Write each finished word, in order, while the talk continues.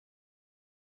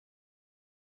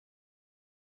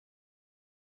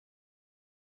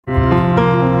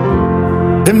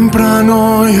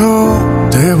temprano yo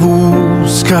te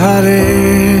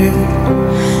buscaré.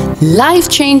 Life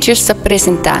Changers se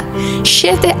apresenta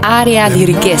 7 áreas de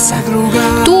riqueza.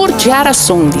 Tour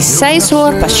Jarason de 6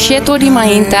 horas para 7 horas de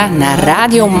manhã na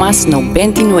Rádio Mas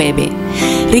 99.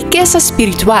 Riqueza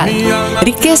espiritual,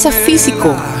 riqueza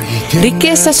física,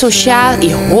 riqueza social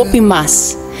e hope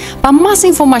mais. Para mais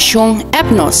informação,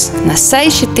 app-nos na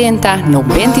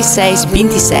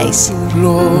 670-9626.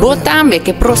 Botame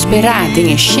que prosperar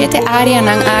tem 7 áreas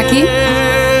aqui.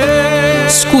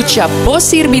 Escucha o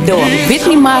servidor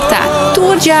Widney Martha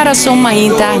Tour Jarason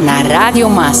Mainta na Rádio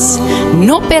Mas.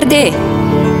 Não perder!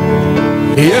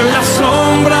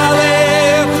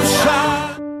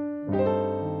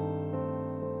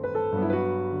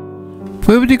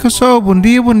 Pueblo de Kosovo,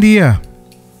 bom dia.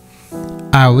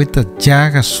 Awita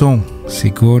Jarason,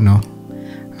 segundo.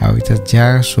 Awita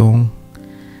Jarason.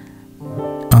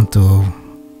 Anto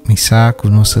misa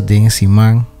conosco den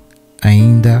simang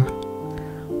ainda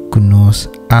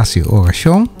conosco hasi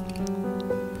orashon.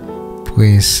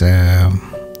 Pues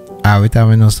ahorita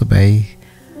menos também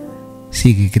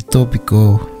sigue que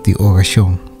tópico de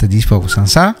orashon. Te diz para você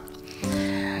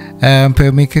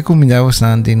pero me que combinamos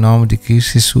em nome de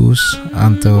Cristo Jesus.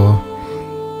 Anto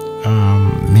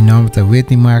meu nome é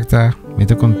Widney Martha. Me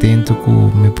estou contente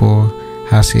com me por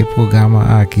fazer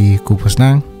programa aqui com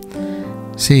você.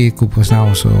 Se com você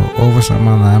uso over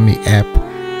semana mi app.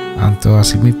 Anto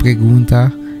assim me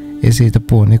pergunta esse te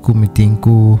pone como tem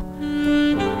com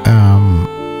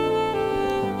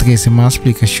 3 mais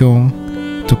explicação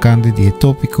tocando de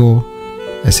tópico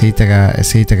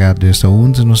etc. Dus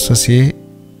onde nos fazer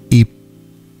e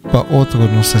para outro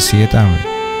nos fazer também.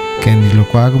 Que ni lo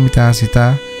qual me tá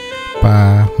cita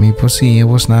para me possível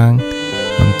vos não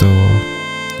anto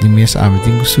de mês a me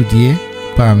tenho estudar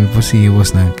para me possível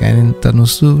vos não querem tá no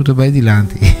sul do vai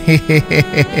dilante.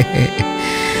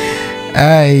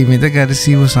 Ai, me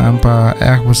agradecido para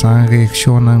a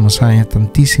reação nos há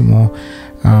tantíssimo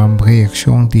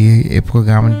reação de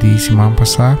programa de semana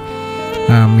passada.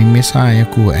 Minha mensagem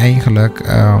que eigenlijk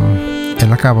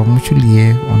ela acaba muito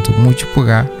lie, onde muito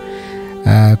pegar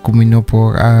combinou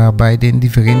por Biden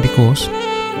diferentes coisas,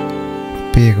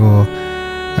 pero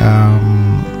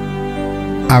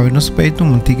a nós peito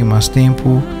não tem mais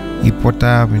tempo e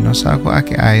portanto nós agora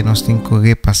que aí nós temos que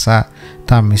repassar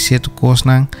também certas coisas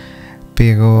não.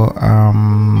 Pero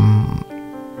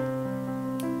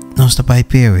nós está bem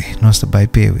pewe.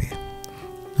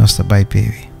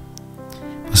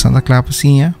 Você está claro para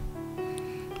sim, me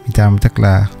está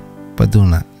claro para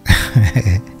dona.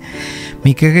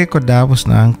 Me quer recordar você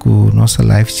não que nossa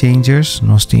Life Changers,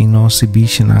 nós temos nosso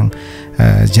serviço não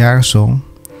Jarason.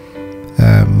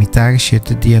 Me está cheio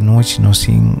dia à noite nós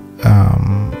temos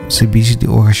serviço de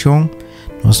orashon.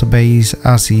 Nós também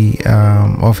assim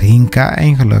of hinka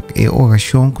eigenlijk é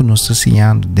orashon que nós estamos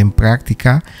ensinando de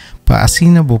prática para assim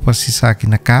não vou passar aqui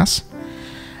na casa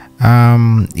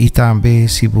e também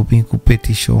se vou vir com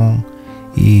petição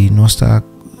e nós está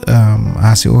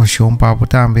assim orashon para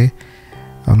também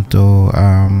então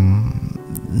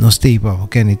nós temos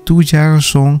que nem tu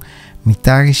Jarason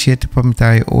metade 7 para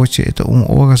metade 8 é 1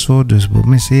 hora só dus vou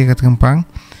me ser trampang.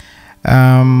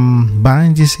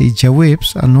 Bem dizer já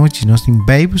webs à noite nós temos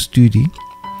Bíbelstudie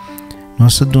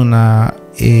nós estamos na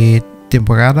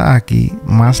temporada aqui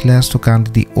mais les tocando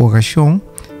de orashon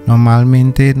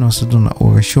normalmente nós estamos na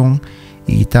orashon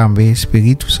e também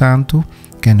Espírito Santo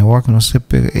que é o que nós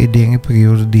temos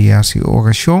período de assim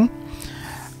orashon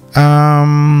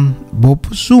vou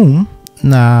por Zoom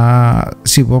na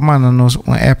se vou mandar nos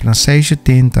uma app na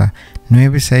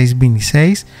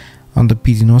 670-9626 onde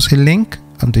pede nos o link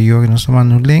anterior nós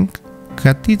mandamos um link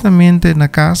gratuitamente na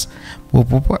casa vou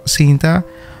sentar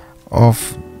ou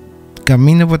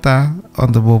caminho botar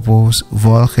onde vou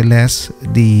volgen les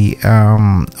de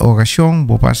orashon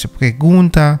vou fazer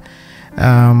pergunta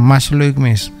mais leuk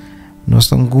mesmo nós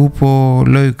temos grupo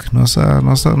leuk nós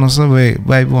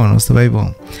vai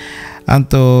bom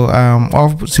então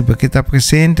ou se você está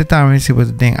presente também se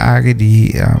você tem área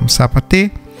de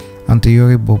sapate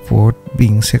anterior vou por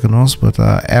bem se conosco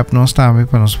botar app nós também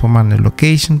para nós formar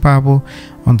location para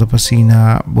onde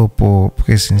passina vou por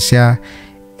presenciar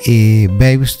e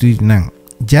Bíbelstudie não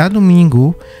já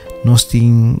domingo nós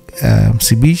temos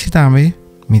serviço também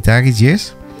metade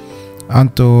dias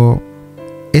então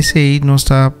esse aí nós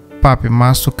está papo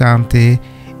mais tocante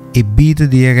e vida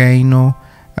de reino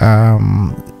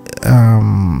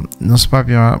nós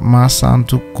papo mais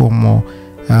santo como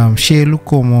Shelo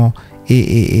como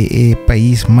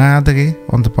país madre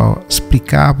onde para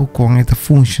explicar como é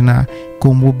funciona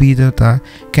como vida tá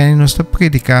que nós está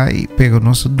predicar e pero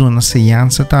nós dona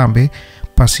ciência também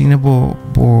pasina bo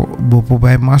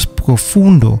vai mais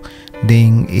profundo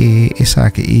den essa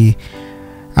que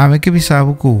a me que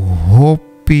pensava que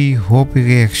hopi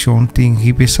reação tem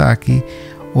que pensar que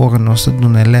ora nós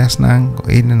dona les nang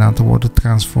ele não pode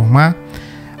transformar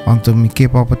então me que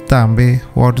para também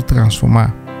pode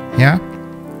transformar ja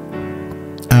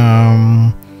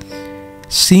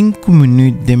 5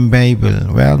 minutos de Bíblia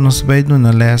well nós vai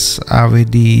dona les ave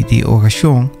de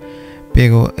oração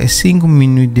pero 5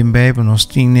 minutos de Bíblia nós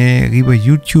tem riba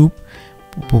YouTube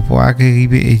por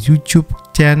riba YouTube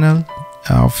channel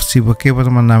of se você pode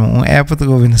mandar app para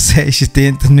o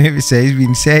 679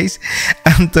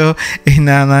 então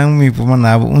não me pode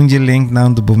mandar link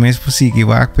não do mês por si que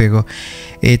vai pero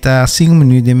está 5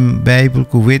 minutos de Bíblia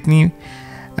com Widney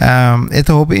é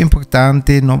muito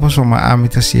importante não só uma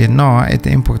amitação não é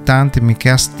importante me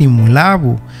quer estimular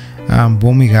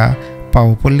bom miga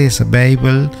para ler a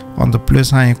Bíblia onde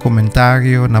plus há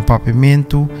comentário na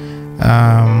papamento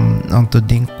onde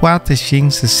tem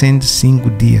 465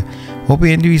 dias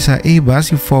Hope en die sa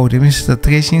basi for de mista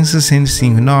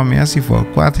 365 no me assim for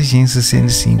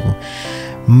 465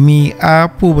 mi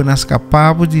apu nas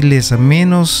capabo de ler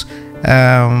menos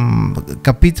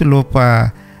capítulo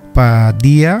pa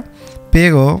dia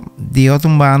pero de outro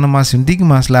ano mais digo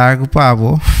mais largo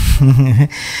pavo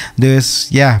dus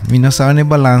ja mi não sabe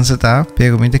balança tá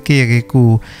pero me quer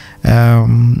que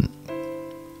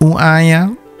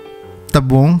anya tá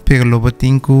bom pero logo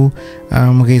tenho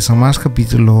reza mais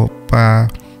capítulo pa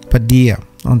dia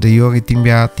onde eu que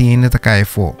tinha tá cai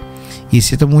for e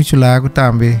se tá muito largo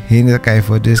também ainda cai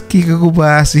for dus que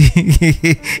base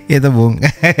é tá bom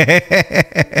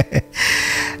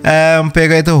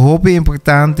pero é hope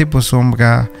importante por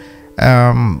sombra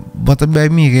bota bem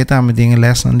me também tem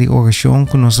lesson de oração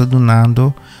que nós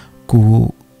donando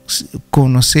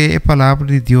conhecer a palavra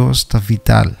de Deus está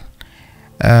vital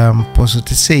posso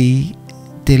te sei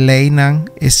te leinan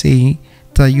esse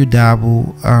te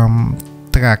ajudavo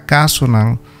tracasso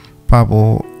não para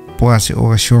fazer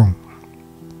oração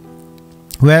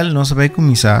well nós vai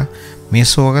começar me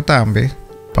sogra também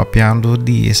papiando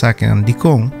de essa que não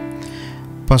dicom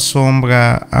para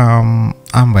sombra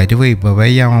by the way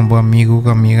babai chama bom amigo com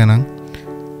amiga não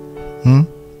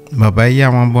babai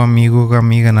chama bom amigo com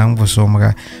amiga não para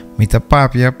sombra me tá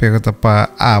papia pero tá pa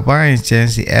vai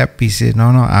chance app se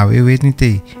não ave wait nem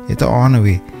tem é tá on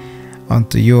way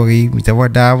onde yori me tá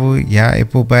guardavo já é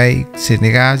por vai se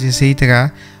negar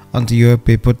etc onde eu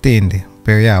pe potente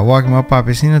pero já walk my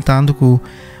papia se não tanto que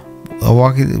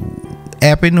walk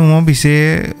app não me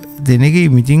bise de negi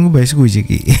meeting vai se cuide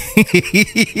aqui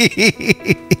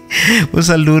um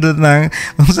saludo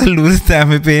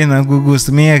também pena que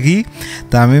gosto me aqui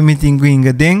também meeting com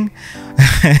ingadeng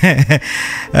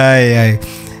ai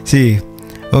sim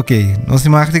ok nós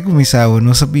temos que começar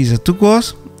nós sabemos tu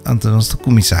gosto então nós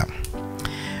começar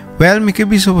well me que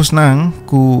biso vos não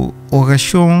que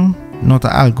oração não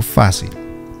tá algo fácil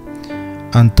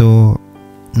então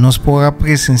nós podemos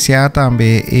presenciar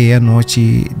também a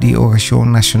noite de oração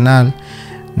nacional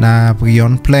na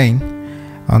Brion Plain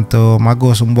então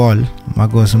magos bol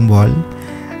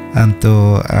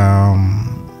então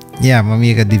ja, uma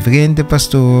amiga diferente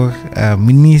pastor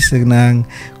ministro nang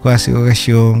quase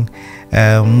oração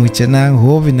muito nang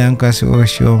jovem nang quase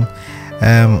oração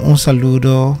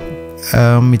saludo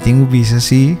me tenho visto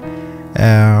assim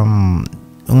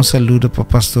saludo para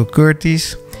pastor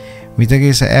Curtis me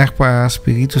tenho para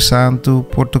Espírito Santo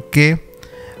português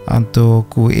então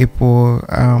que é por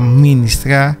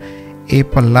ministrar a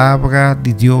palavra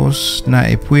de Deus na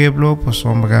e pueblo por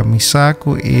sombra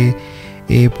misaco e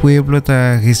pueblo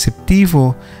está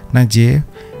receptivo na je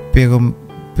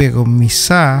pero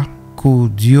misa que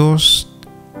Deus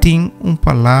tem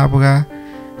palavra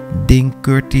de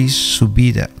Curtis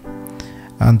subida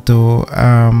então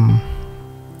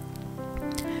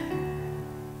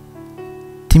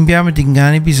timbiame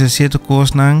dingani bisa certo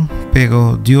coisa não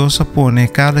pero Deus apone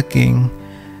cada quem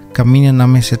caminha na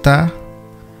meseta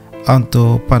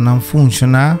então para não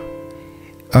funcionar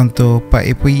então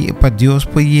para Deus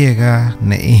pode chegar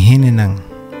na engenharia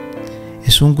é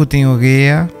que tenho que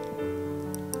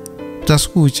para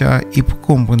escutar e para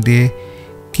compreender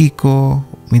que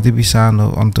me está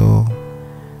pensando então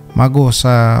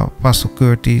magosa pastor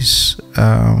Curtis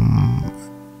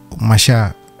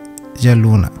Masha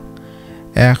Jaluna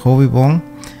é hobby bom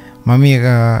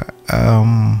mamiga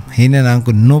engenharia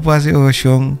que não passa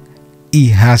oração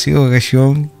e hasi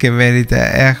oração que merita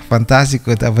é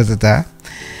fantástico tá para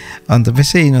então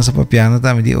pensei nossa papiana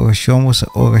também de oração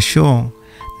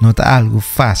não tá algo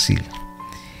fácil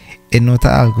e não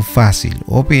tá algo fácil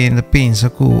ou ainda pensa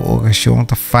que oração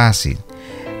tá fácil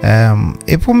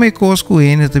E por me cos com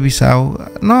ele te bisau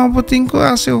não vou ter que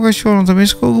fazer oração também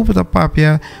se com o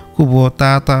papia com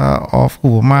tata ou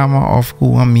com mama ou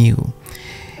com amigo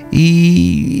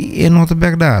e é não é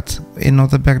verdade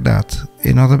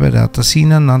assim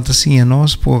não assim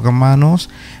nós programamos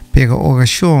pero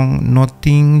oração não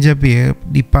tem já ver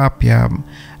de papia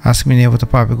as meninas de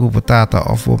papia com tata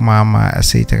ou mama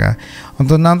etc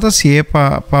então não assim é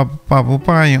para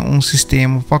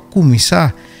sistema para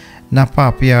começar na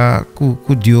papia com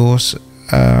Dios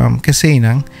que sei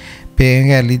não, pero em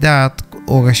realidade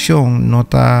oração não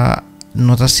tá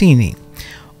assim.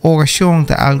 Oração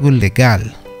tá algo legal.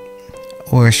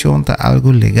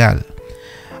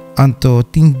 Então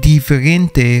tem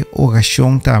diferente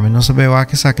oração também. Não sabemos o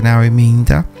que sabe na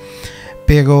minha,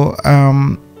 pero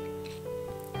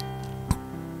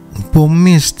por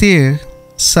mister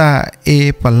sa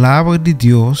é palavra de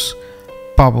Deus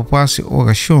para fazer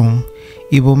oração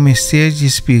e o mistério do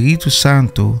Espírito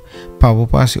Santo para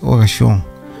fazer oração.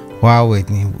 Uau,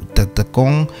 Widney,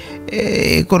 com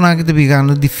aquele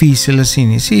bigano difícil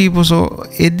assim. Se você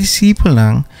é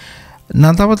discípulo,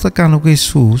 não estava tocando com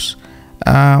Jesus,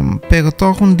 pero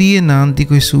todo dia não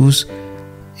digo Jesus,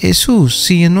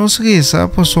 se nós reza,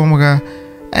 pessoa,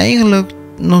 eigenlijk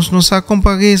nós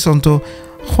acompanhamos, então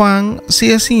Juan,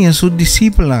 se assim é seu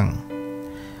discípulo,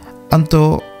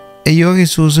 então eu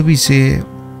Jesus disse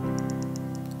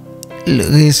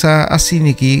reza assim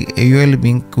aqui eu ele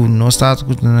bem com nós está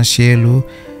com no céu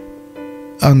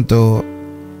então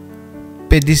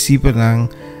discípulo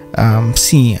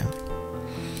sim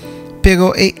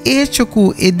pero é hecho que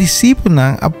o discípulo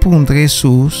aponta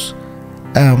Jesus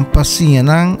passinha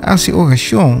a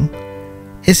oração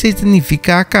esse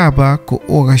significa acaba com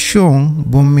oração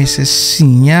bom mês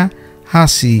sinha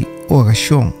hasi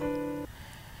oração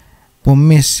bom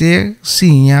mês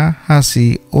sinha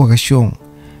hasi oração.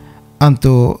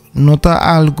 Então, nota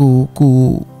algo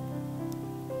que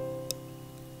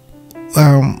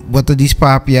bota diz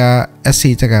papia,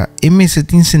 etc. Esse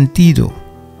tem sentido.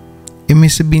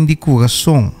 Esse bem de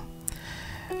coração.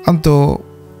 Então,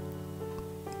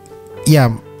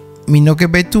 não que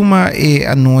vai tomar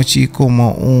a noite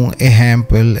como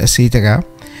exemplo, etc.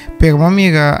 Pero uma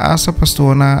amiga, essa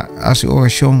pastora, essa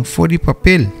oração foi de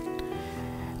papel.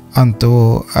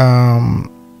 Então,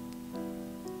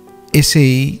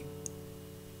 esse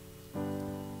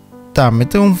também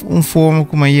tem forma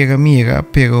como a amiga,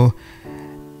 pero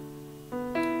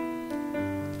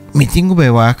me tenho bem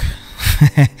wak,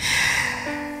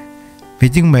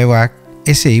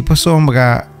 esse aí passou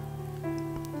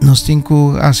nós temos que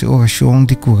fazer oração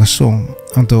de coração,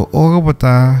 então ora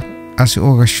botar a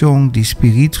oração de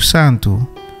Espírito Santo,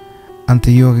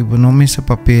 anterior não me esse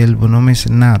papel, não me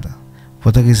esse nada,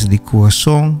 botar esse de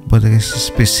coração, botar esse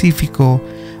específico.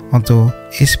 Então,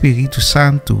 Espírito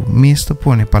Santo mesmo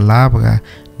põe palavra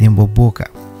dentro da boca.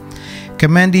 Que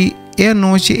mande a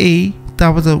noite aí,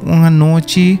 estava uma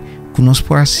noite que nós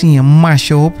por assim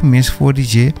marcha up mesmo for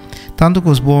dizer, tanto que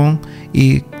os bom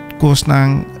e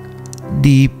coisa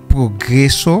de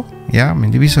progresso, me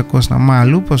devia coisa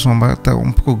malu, passou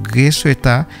progresso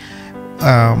está,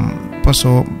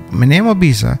 passou menema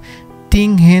bisa,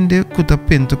 tem gente que está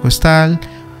pentecostal,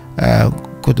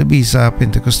 que bisa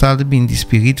pentecostal de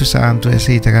Espírito Santo,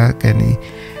 etc.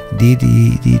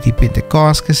 De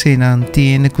Pentecostes, que se não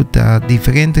tem que tá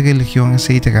diferente religião,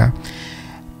 etc.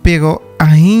 Pero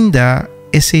ainda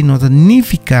esse não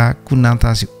significa que não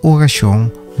está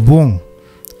oração bom,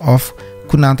 ou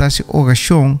que não está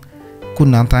oração que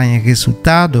não tem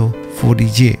resultado for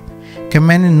dia. Que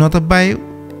não também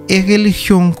é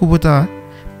religião que botar,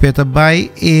 mas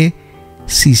também é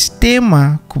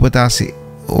sistema que botar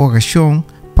oração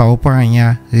para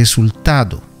ganhar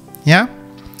resultado,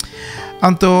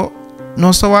 Então,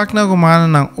 nós estamos na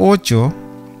Romana 8,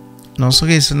 nós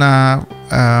estamos na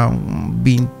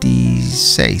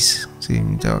 26, sim,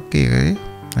 então aqui,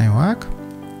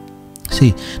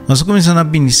 sim, nós começamos na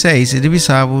 26, e deve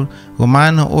saber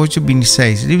Romana 8,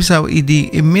 26, deve saber e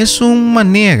de mesma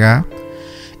maneira,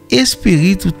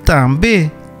 Espírito também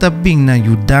na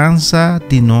ajudança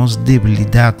de nossa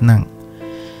debilidade,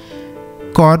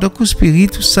 Quando com o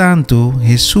Espírito Santo,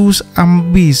 Jesus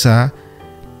ambisa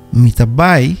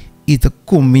mitabai e te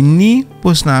combini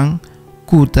pois não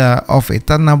kuta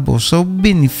oferta na bolsa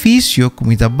benefício que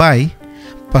mitabai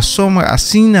passou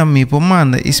assim na me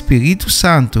pomanda Espírito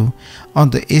Santo,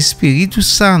 onde Espírito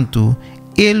Santo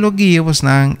ele guia vos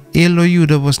não, ele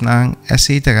ajuda vos não,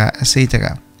 etc,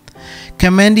 etc.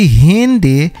 Kamandi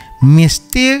hende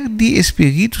mistério de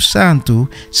Espírito Santo,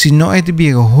 se não é de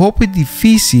bir roupa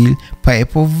difícil para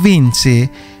vencer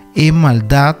a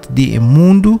maldade do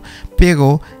mundo,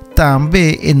 pero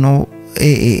também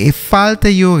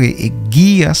falta de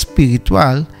guia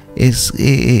espiritual,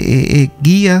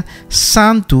 guia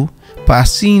santo para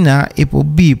assinar e por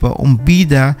viver uma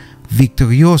vida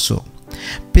vitoriosa.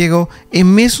 Pero o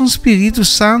mesmo Espírito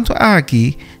Santo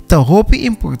aqui tá roupa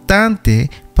importante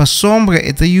para sombra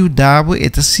e ajudar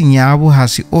e ensinar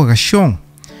hasi orashon.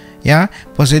 Ya,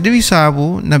 você deve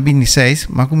saber na 26,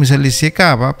 mas como se lhe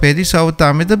secava, pede saber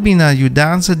também também na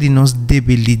ajudança de nossa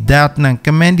debilidade, não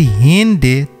que de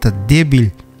gente tá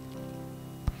débil.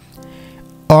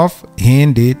 Of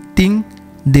gente tem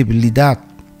debilidade.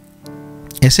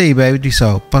 Essa é a Bíblia diz,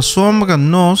 para sombra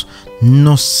nós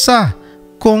sa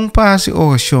com hasi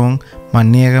orashon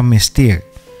maneira mestre.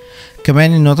 Que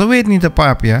não tá vendo da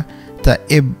papia, tá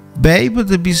a Bíblia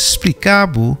deve explicar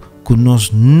que nós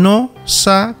não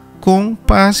sa com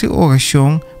hasi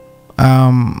orashon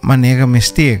maneira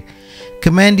mestre. Que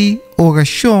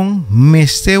orashon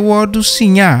mestre word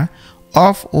sinha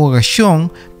of orashon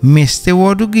mestre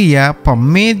word guia por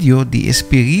meio do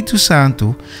Espírito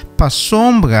Santo para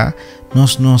sombra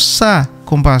nós não sa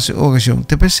com hasi orashon.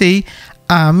 Te pensei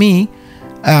a mim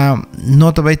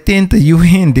não vai tentar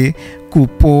gente que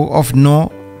por of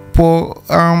não por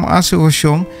hasi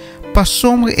orashon para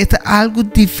sombra é algo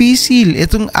difícil, é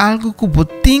algo que você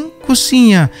tem que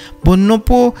cozinhar, você não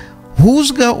pode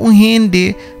juzgar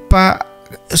gente para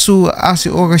sua hasi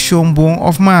orashon bom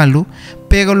ou malo,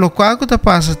 pero lo qual que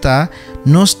passa tá,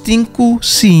 nós temos que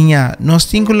cozinhar, nós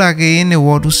temos que largar o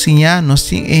word cozinhar, nós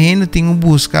temos que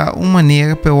buscar uma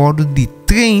maneira para o word de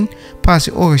trein para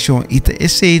hasi orashon, e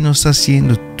esse nós está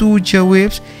fazendo tudo já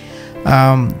webs.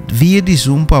 Via de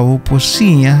Zoom para o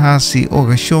cozinha hasi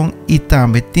orashon e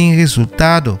também tem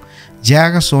resultado.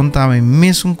 Já são também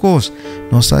mesmo coisa.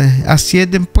 Nós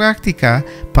fazemos em prática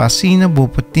para assim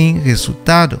ter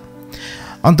resultado.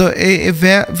 Então,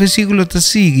 o versículo está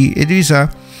seguindo, ele diz: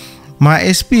 mas o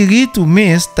Espírito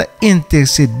mesmo está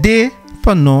interceder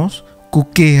para nós com o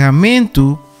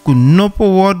queixamento que não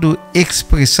podemos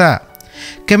expressar.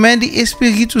 Que o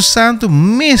Espírito Santo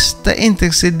mesmo está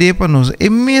interceder para nós, e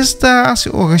mesmo está hasi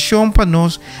orashon para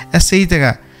nós,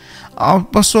 etc.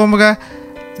 Para sombra,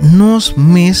 nós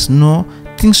mesmos não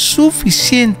temos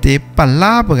suficiente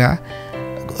palavra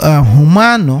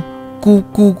humana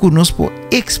que nós podemos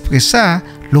expressar,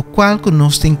 o qual que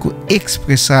nós temos que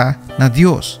expressar na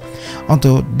Deus.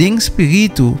 Então, o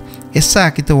Espírito é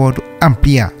que está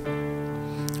ampliar.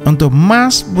 Então,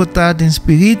 mais botar do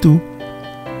Espírito,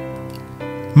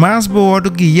 mais boa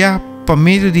guiar por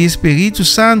meio do Espírito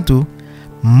Santo,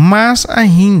 mais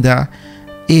ainda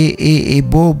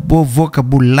o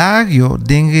vocabulário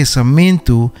de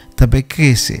engraçamento também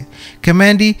cresce. Que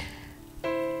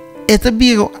é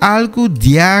também algo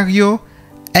diário,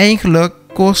 eigenlijk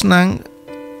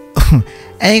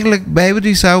eigenlijk Bíblia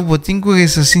diz que você tem que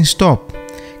rezar sem stop.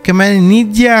 Que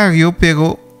não diário,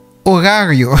 pero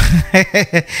horário.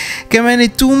 Que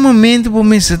tu momento para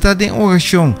você estar em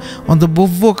oração, onde o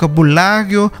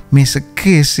vocabulário você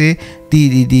cresce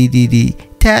de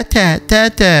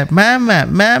tata,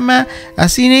 mama,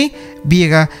 assim né?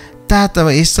 Bira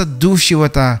tata esta duche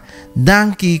wata,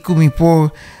 danki kumi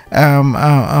por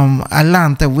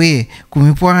alanta we,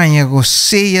 kumi por anya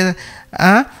goseia,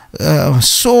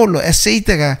 solo,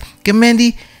 etc. Que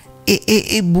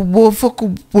o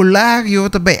vocabulário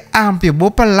também amplo,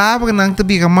 a palavra não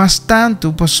também mais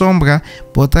tanto para sombra,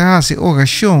 para hasi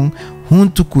orashon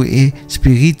junto com o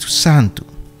Espírito Santo.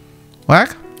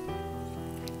 Ok?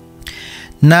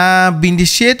 Na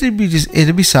 27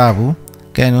 ele bisabo,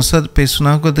 que é nossa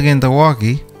pessoa que está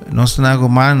aqui, nós estamos em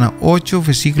Romanos 8,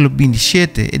 versículo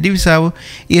 27, ele bisabo,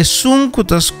 e sunco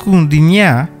das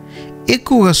cundinha, e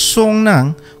coração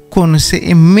não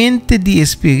conhece a mente de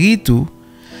Espírito,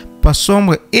 para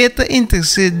sombra eta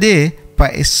interceder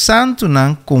para o santo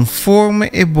não conforme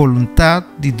a vontade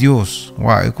de Deus.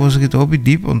 Uau, é coisa que estou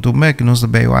pedindo, então é que nós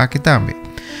também aqui também.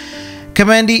 Que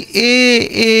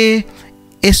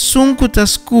é sunco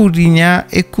das curdinha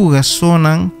e coração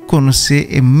não conhecer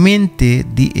a mente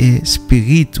de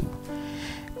Espírito.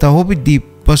 Então pedindo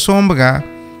para sombra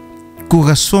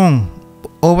coração,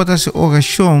 ou para essa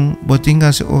oração, botinga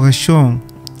essa oração,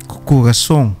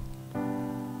 coração.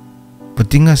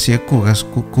 Botinga essa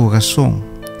coração.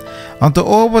 Então,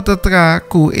 ou para trás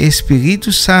com o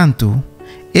Espírito Santo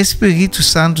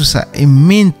sa em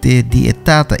mente de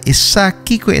etata, essa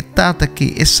que com etata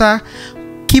que essa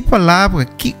que palavra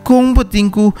que como tem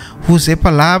que usar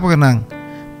palavra não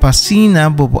passina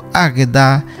bobo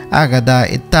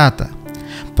agradar etata.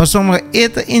 Passamos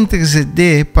eta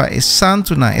interceder para o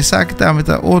santo não essa que também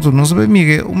tá outro nós vamos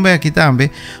mirar aqui também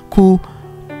que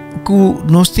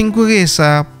nós tem que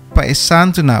rezar para pa é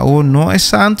santo na ou não é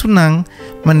santo na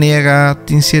maneira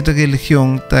tem certa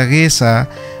religião ta reza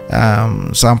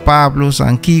San Pablo,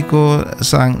 San Kiko,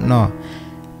 não.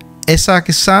 Essa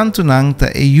que santo na ta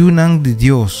é unang de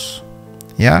Deus.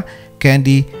 Ya,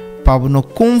 que para não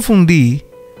confundir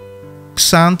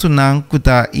santo na com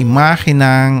a imagem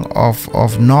na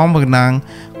of nome na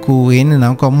com ele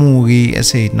na com a muri,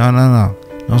 assim. Não.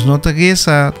 Nós não ta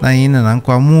reza na ele na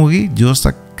com a muri, Deus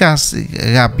ta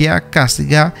castigar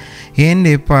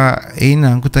gente para ele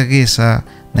na com a reza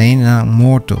na ele na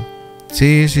morto.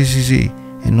 Sim.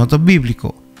 É nota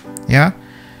bíblico, ya.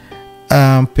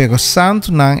 Pero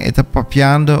santo não está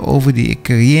papiando over de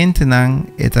crente não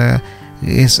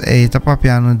está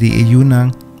papiando de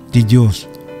ayunan de Deus.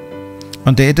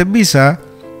 Então está bisa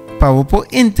para o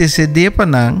interceder para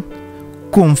não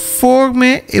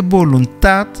conforme a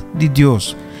vontade de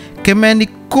Deus. Que meni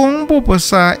como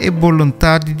passar a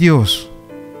vontade de Deus?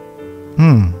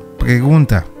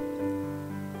 Pergunta.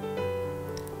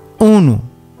 1.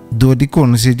 Do de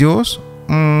conhecer Deus?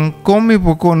 Como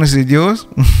eu conhecer Deus?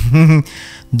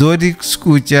 Do de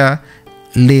escutar,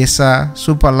 ler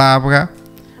sua palavra,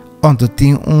 onde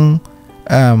tem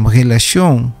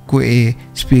relação com o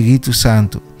Espírito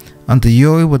Santo. Então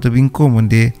eu vou também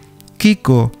compreender que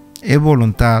é a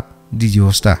vontade de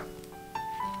Deus está.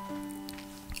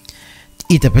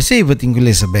 E também sei que tenho que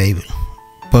ler a Bíblia.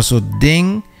 Posso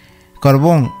dizer,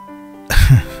 carbon,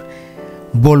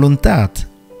 vontade.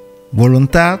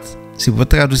 Vontade, se vou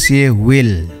traduzir,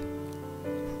 will.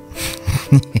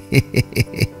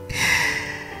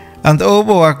 And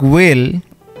over a will,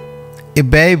 a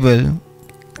Bible,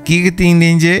 que tem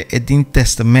dentro é tem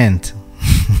testamento.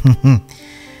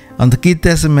 And que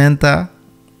testamento,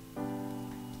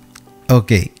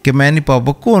 ok, que meni para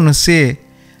conhecer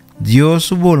Deus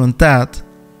sua vontade,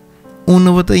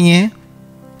 vai ter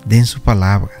dentro sua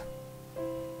palavra.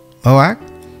 Mas,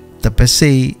 tá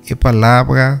pensei a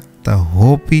palavra tá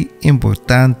hopi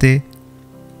importante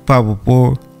para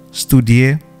o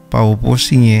estudar, para o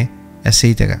ensinar,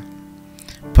 etc.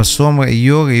 Para sombra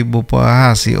eu vou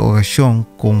para hasi orashon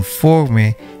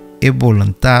conforme a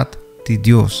vontade de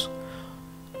Deus.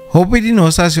 Hopi de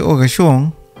nós hasi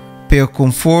orashon, pero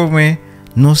conforme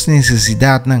nossa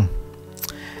necessidade não.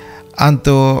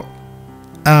 Então,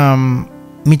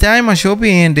 me tá mais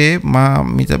surpreende,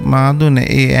 mas dona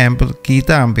exemplo aqui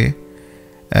também.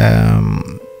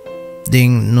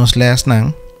 Ding nos les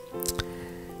nang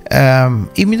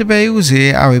e me também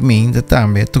usei a mim da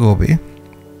também trobe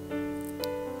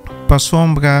para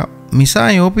sombra me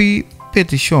sai opi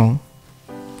petição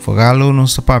fogalo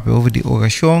nos papel over de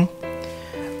orashon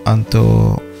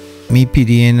anto me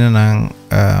pedindo nang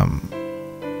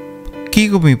que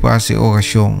me passe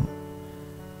orashon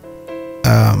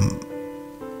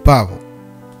pago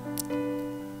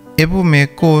e por me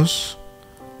cos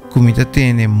comita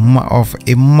tem of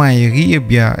a maioria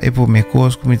bia é por me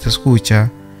cos comita escuta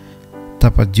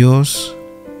tapa Deus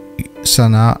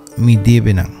sana me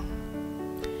deve não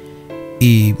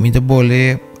e me da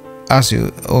bole hace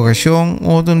oração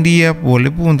outro dia bole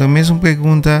pergunta mesmo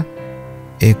pergunta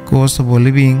é costa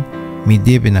bole bem me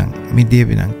deve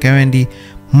não que vendi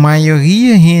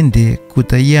maioria gente que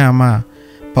ta chama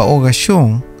para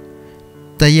oração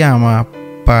ta chama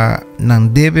para não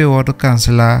deve outro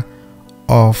cancelar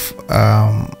of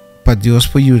para Deus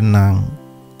para ajudar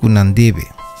que não deve.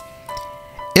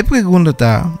 E pergunta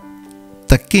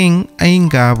ta quem ainda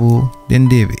cabo den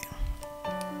deve.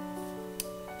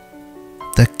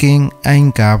 Ta quem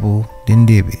ainda cabo den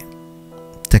deve.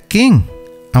 Ta quem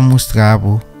a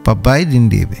mostrabo para bai den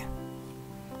deve.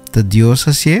 Ta Deus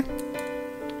assim.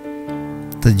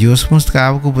 Ta Deus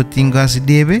mostrava que o batinho assim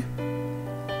deve.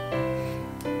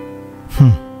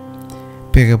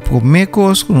 Pero por me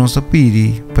coisa que nós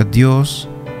pedimos para Deus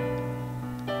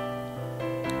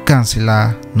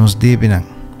cancelar nos deve não.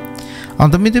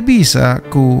 Então me avisa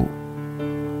que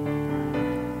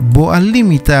vou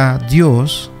limitar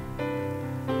Deus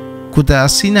que está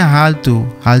assim alto,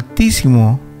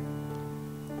 altíssimo,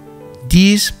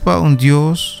 diz para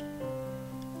Deus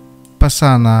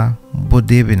passar na bo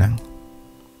deve não.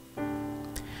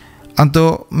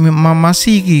 Então mas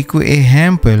sigue que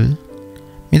exemplo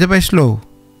me dá slow.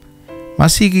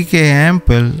 Mas sigue que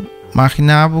exemplo,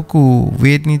 imaginava que o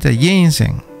Widney está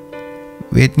jensen.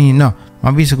 Widney não,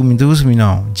 mas bisa que me diz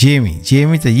não. Jamie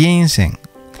está jensen.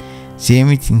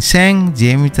 Jamie tem 100,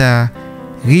 Jamie está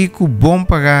rico, bom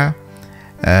para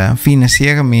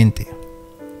financeiramente.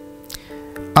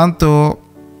 Então,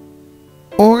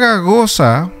 ora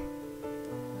goza,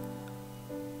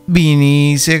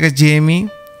 bini será Jamie.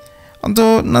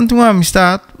 Então, não tem uma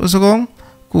amistade, você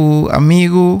com o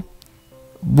amigo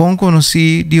bom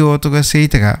conhecer de outro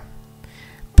etc.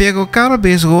 Pero cada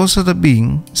vez gosta de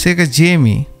bem, seja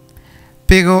Jamie,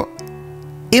 pero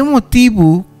o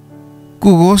motivo que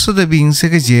gosta de bem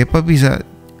seja Jamie para dizer,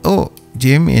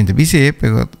 Jamie ainda dizer,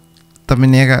 pero também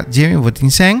nega Jamie vou te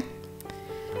ensinar,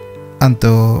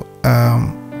 então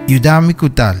ajudar-me com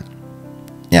tal.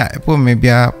 Depois me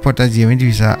via porta Jamie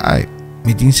dizer,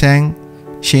 me te ensinar,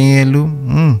 sem ele,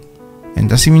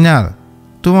 ainda seminário,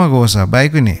 tu uma gosta, vai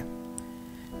com ele.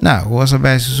 Não, gosta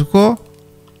vai se suco,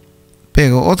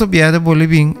 pero outro piada boleh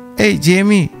bing,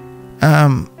 Jamie,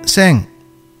 sen,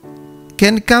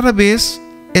 que cada vez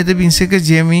é bem seca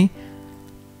Jamie,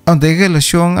 onde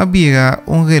relação havia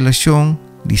uma relação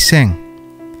de sen.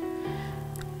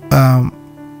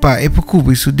 Para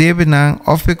epocuba isso deve não,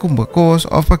 of pe kumba kos,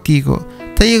 of pa kiko,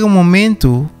 tá chega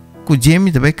momento que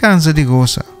Jamie também cansa de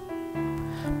goza.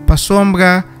 Pa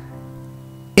sombra,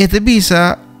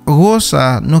 bisa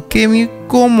goza no queme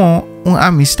como uma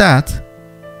amistade,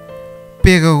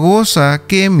 pero goza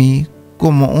queme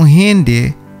como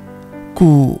gente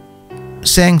que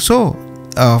senso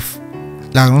of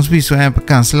lagos biso para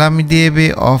cancelar me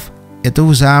deve of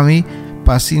usami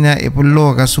pasina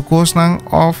loga su kosnang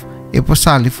of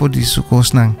sali for di su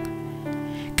kosnang.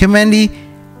 Kemendi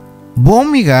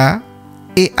bomiga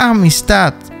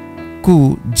amistad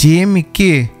ku Jamie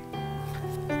que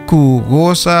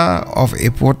goza of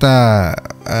porta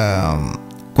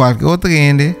qualquer outra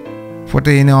gente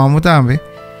porta ele não também,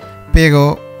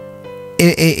 pero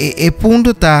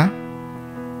ponto tá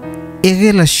a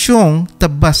relação tá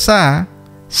basada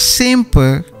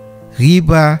sempre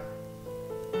riba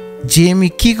Jamie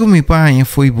que com meu pai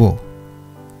foi bom.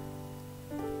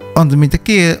 Onde me tá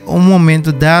que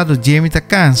momento dado Jamie tá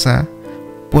cansa,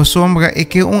 por sombra é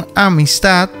que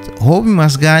amistade hobby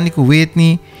mais gani com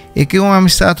Widney, é que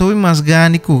amistade hobby mais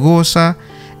gani com Rosa,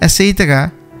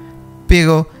 etc.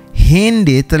 Pero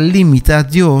gente tá limita a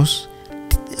Dios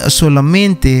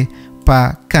solamente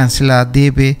para cancelar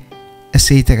deve,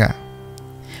 etc.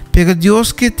 Pero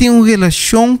Deus que tem uma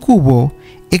relação com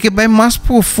é que vai mais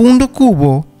profundo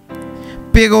com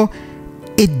pero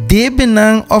deve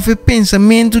não o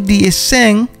pensamento de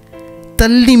esen tá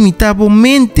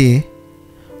limitavelmente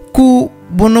que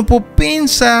não pode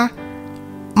pensar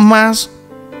mas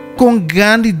com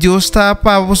grande Deus está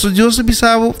para você. Deus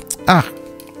sabe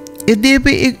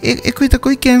deve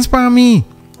coisa que para mim,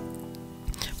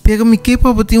 pero me que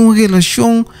para ter uma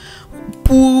relação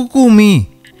pura comigo.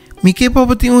 Me que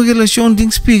para ter uma relação de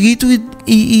espírito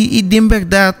e de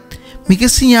verdade. Me que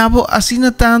sinhabo assim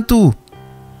tanto.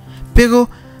 Pero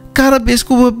cada vez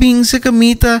que eu vim se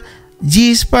camita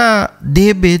diz para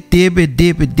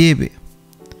deve.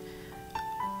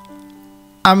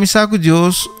 A missão com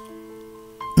Deus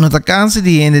não está cansa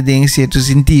de ainda em certo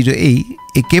sentido. E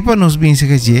que para nós bem se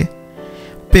fazer.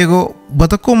 Pero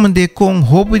bota comandar com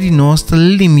roupa de nós está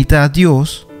limitado a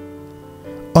Deus.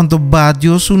 Onde va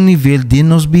Dios un nível de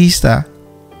nos vista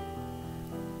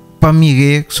para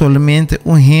mirar solamente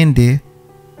gente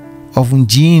ou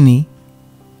genie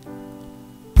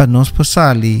para nos passar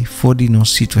ali fora de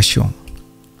nossa situação.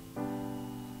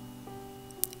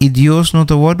 E Deus não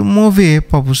te pode mover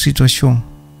para a situação.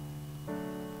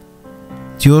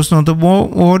 Deus não te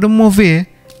pode mover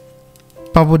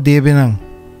para poder não.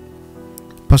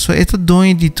 Passou esta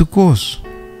dom de tu coisa.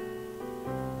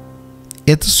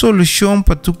 Esta solução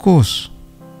para tu coisa.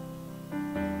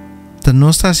 Então não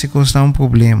está se causando um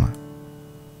problema.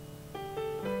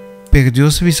 Pero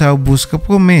Deus vai buscar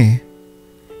por mim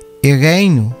o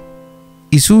reino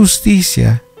e sua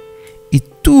justiça e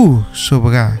tu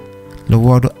sobrar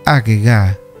logo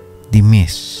agregar de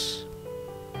mês.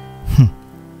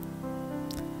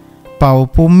 Para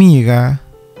por mira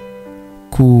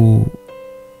que o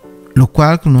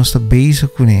qual que nós está bem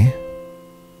com ele,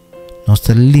 nós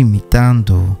está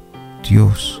limitando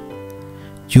Deus.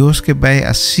 Deus que vai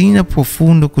assim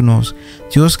profundo conosco.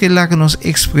 Deus que lá que nós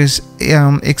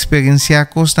experienciar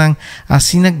coisas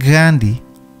assim grande.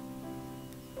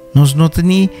 Nós não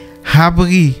temos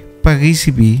abrir para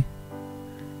receber.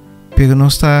 Pero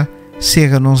nós está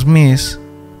cega nos mês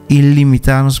e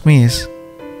limitar nos mês.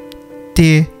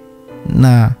 Te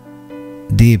na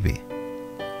debe.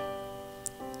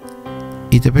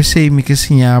 E depois sei-me que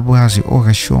sinhabo hasi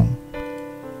orashon.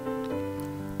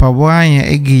 Para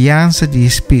a guiança do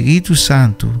Espírito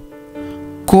Santo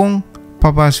com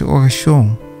para a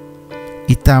oração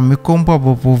e também com para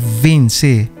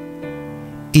vencer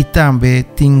e também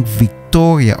tem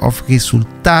vitória ou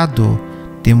resultado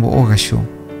de uma oração.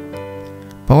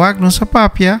 Para que nossa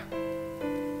papia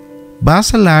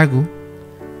basta largo,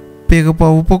 pero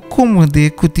para compreender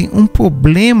que tem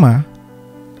problema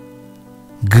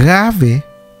grave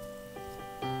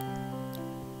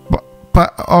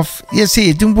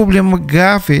tem problema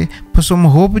grave, para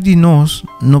somos roupa de nós,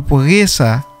 não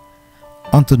pobreza,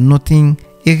 onde não tem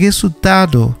o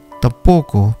resultado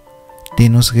tampouco de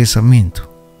nosso rezamento.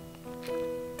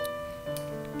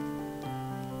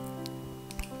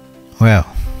 Well,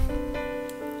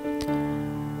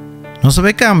 nós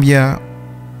vamos cambiar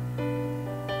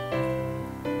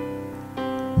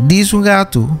diz um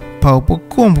gato para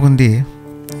compreender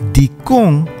de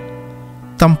como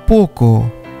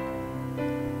tampouco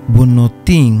não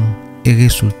tem o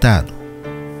resultado.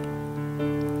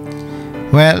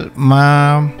 Well,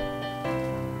 mas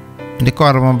de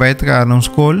cor uma betra na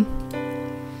escola,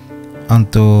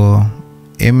 então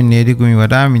é maneira que eu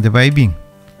dá me da vai bem,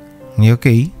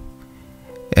 ok?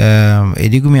 Eu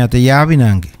digo me até yabi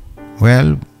nangue.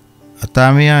 Well,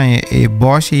 também é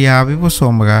boss yabi por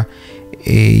sombra.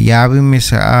 Yabi me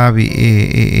sabe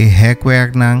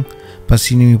hackwerk nang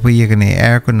pasini mi poie kene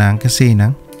airco nang kasi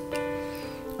nang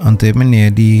ante mene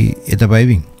di eta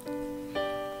baibing.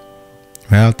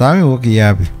 Well, tami wo ki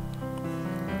yabi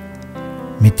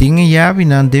mi tinga yabi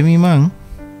nang demi mang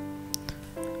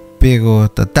pero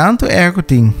ta tanto airco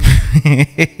ting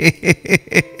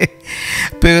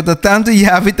pero ta tanto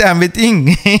yabi também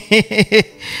ting.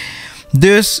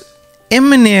 Dus em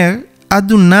meneer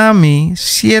adunami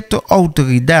certa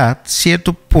autoridade,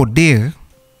 certo poder.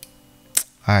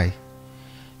 Ai,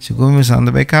 seguro me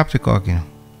anda bem capte coquinho.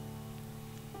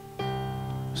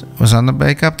 Mas anda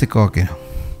bem capte coquinho.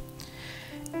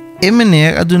 E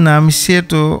meneer adunami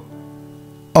certa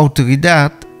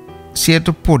autoridade,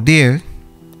 certo poder,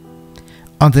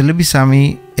 ante ele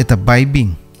bisami eta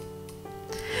baibing.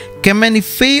 Que meni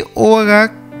fei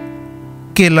ora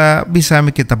que la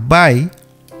bisami que ta bai.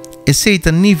 Isso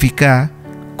significa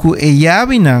que o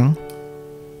yabi não,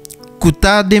 que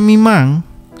tá de mim man,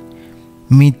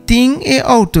 me tem a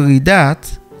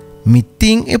autoridade, me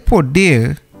tem o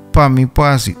poder para me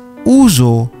fazer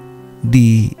uso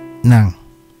de não.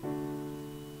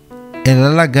 Ela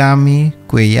lagami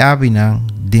que o yabi não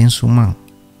dentro sua mão.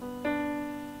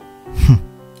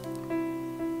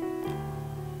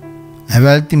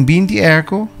 Ela tem 20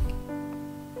 erco,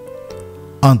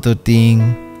 então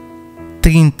tem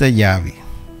 30 yabi.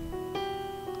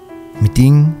 Me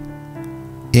tem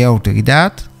a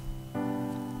autoridade,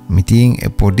 me tem o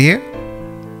poder,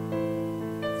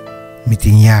 me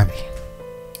tem yabi.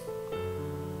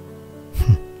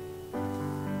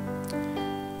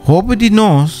 Roupa de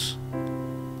nós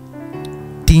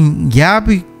tem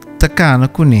yabi takana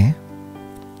kune,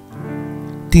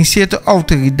 tem certa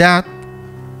autoridade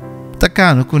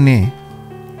takana kune,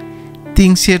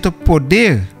 tem certo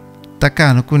poder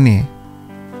takana kune.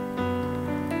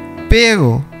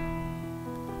 Pero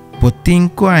botin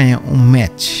kuanya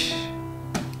match.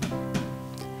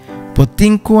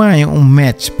 Botin kuanya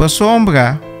match. Por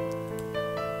sombra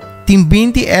tem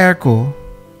 20 erco,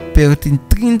 pero tem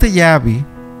 30 yabi.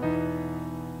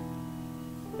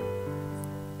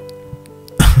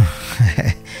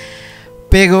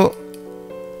 Pero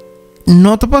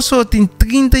não te passou tem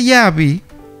 30 yabi,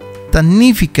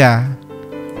 significa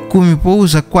que me pode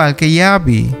usar qualquer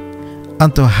yabi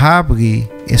anto abre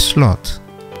o slot.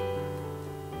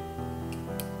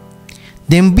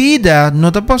 Den vida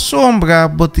não te sombra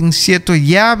botin certo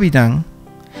yabi não,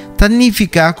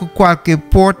 significa que qualquer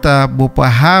porta bopa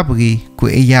abre com o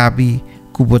yabi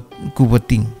que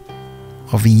botin,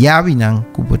 ou yabi não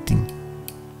que botin.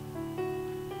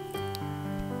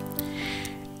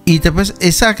 E depois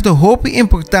exacto hope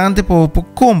importante para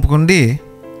compreender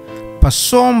para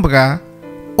sombra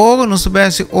ora nos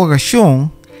base orashon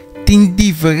tem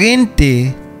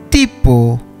diferente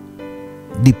tipo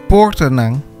de porta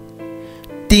não,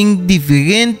 tem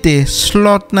diferente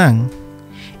slot não,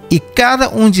 e cada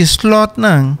de slot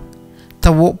não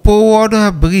tá pode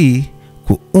abrir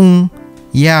com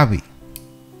yabi.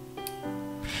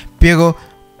 Pero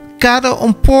cada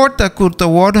porta que tá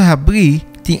pode abrir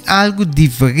tem algo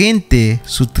diferente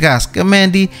su trás. Que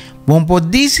mendi bom pode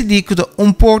decidir que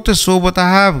porta só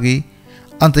para abrir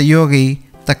anterior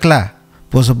tá claro.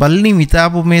 Pois para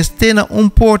limitar por mês ter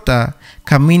porta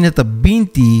caminha ta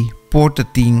 20 porta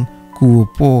tem que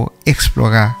pode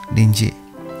explorar dentro.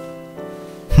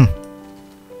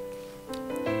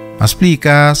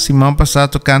 Explica se man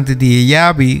passado cante de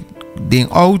yabi de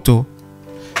auto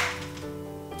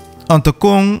anto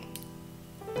com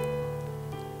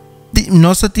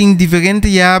nós temos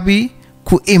diferentes yabi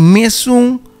que é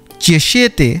mesmo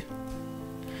chechete,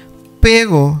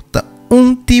 pero tá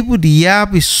tipo de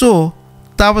yabi só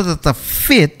tá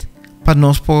feito para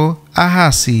nós por a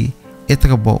hasi e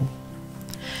trabalho.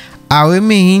 Awe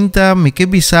me hinta me que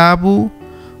bisabu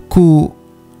que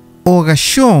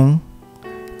orashon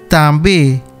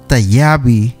também ta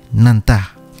yabi nanta.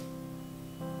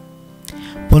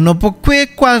 Por não por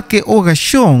qualquer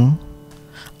oração,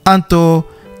 anto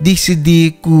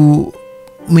decidi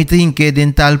que me tenho que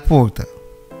dental porta.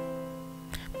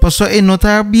 Posso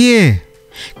notar bem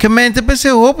que mente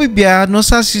pensa roupa bem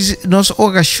nos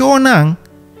oracionam,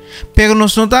 pero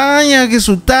nós não temos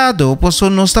resultado, posso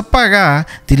nós pagar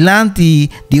diante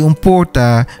de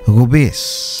porta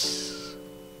rubês.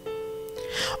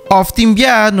 Often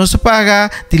bem nós pagar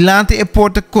diante de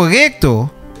porta correto,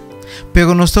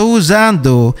 pero nós estamos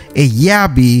usando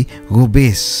llave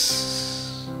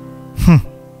rubês.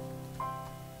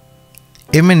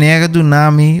 É maneira do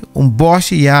nome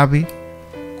boche llave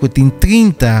que tem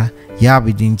 30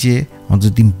 llave dentro,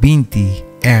 onde tem 20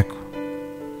 ergo.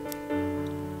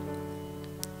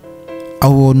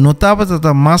 Ao notava que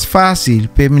é mais fácil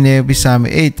para maneira pensar,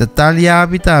 tal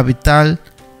llave tá tal.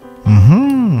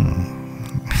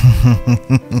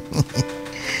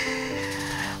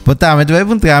 Mas tu vai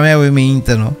encontrar meu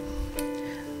mente, não?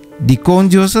 De com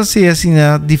Deus assim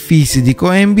difícil, de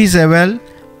com invisível.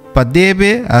 Para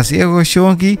debe, assim orashon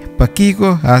aqui, para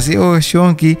Kiko, assim orashon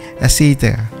aqui,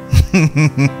 etc.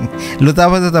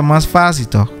 Lutava tá mais fácil,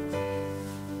 toh.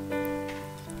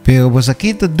 Pero você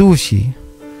aqui tá doce,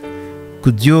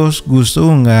 que Deus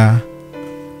gostou nga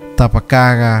tapa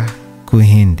cara com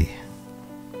gente.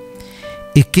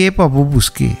 E que para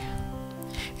buscar?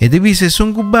 E deve ser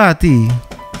sungu bati,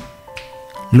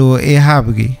 lo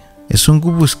habri, e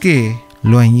sungu busque,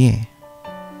 lo anye.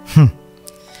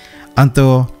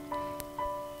 Então,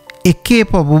 e que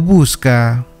para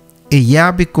buscar a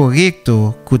llave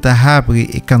correto que está abre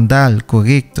o candal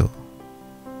correto.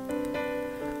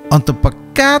 Então, para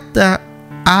cada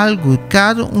algo,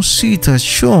 cada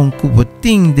situação que você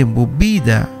tem de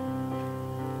vida,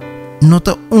 não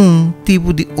tem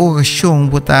tipo de oração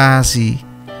que você hasi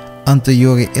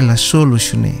anterior a ela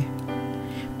solucionar.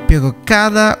 Pero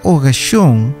cada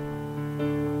oração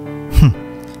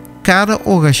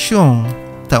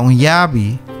está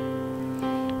llave.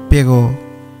 Pero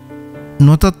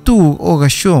não está tu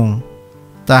oração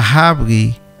tá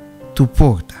abre tu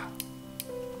porta.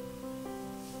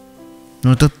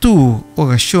 Não está tu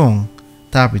oração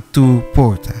tá abre tu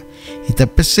porta. E tá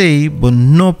pensei, bom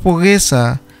não por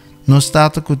essa não está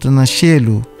que tu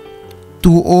nascelo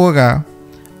tu ora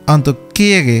anto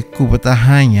querer que você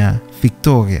ganha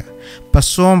vitória. Para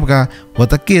sombra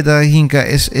você queda hinca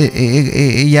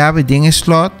llave de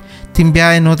slot.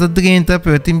 Timbia nota 30,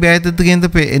 pero timbia 30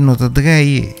 pe nota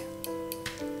 3.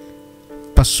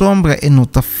 Pa sombra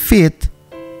nota fit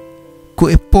ku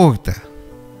e porta.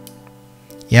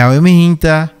 E agora me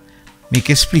hinta me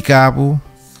que explicava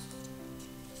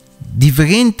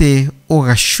diferente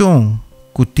oração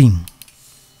que tem.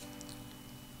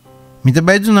 Me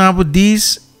também do nabo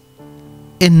diz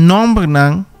nome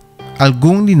não,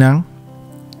 algum de não,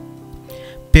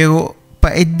 pero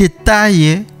para o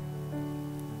detalhe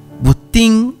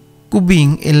boting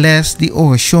kubing eles de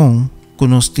oração que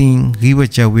nós tem riba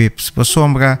de webs para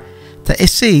sombra ta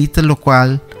esse ta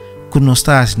local que nós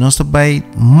vai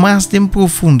mais em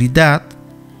profundidade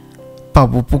para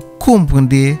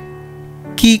compreender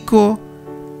que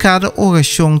cada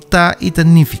oração tá e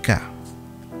significa.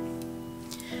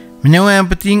 Não é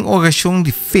tem oração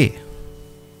de fé.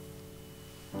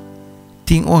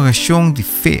 Tem oração de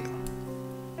fé.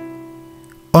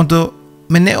 Então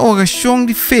mas a oração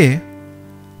de fé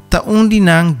está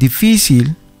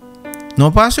difícil, não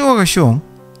passa oração,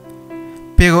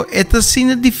 pero esta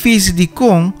sina difícil de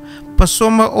com, passou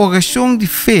uma oração de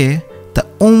fé está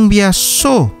dia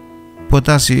só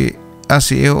para fazer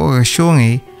a oração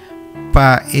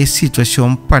para a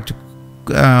situação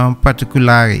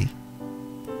particular.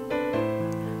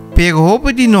 Pero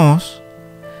roupa de nós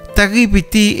está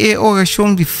repetir a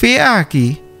oração de fé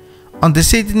aqui. Onde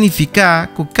significa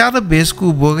que cada vez que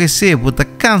você recebe, você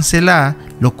cancelar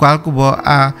o qual que você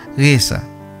a reza.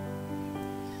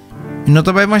 E não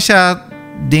também mais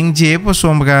dentro para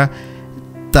sombra,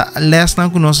 tá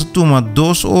lesson que nós toma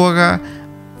 2 horas,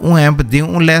 exemplo de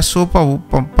lesson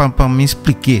para me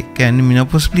explicar, que eu não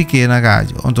posso explicar na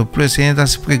rádio. Então, apresenta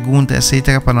as perguntas,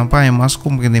 etc, para não ter mais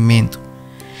compreendimento.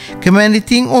 Que mas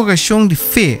tem oração de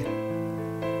fé.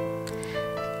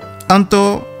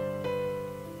 Então,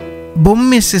 bom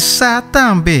necessário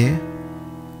também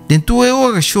dentro da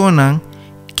oração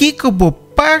que você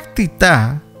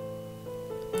partilhar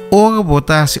ora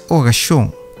botar a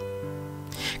oração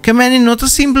que mas não é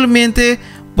simplesmente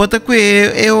botar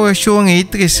que a oração é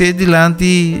trazer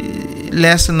delante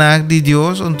lecionar de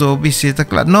Deus então visita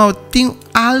claro não tem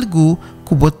algo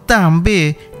que você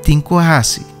também tem que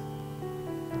fazer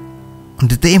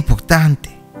onde é importante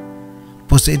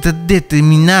pois это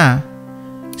determinar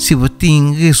se você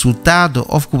tem resultado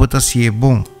ou que você é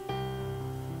bom.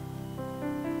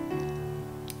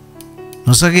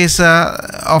 Não sei que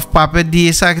essa of papel de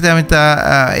exatamente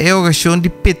é oração de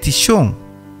petição.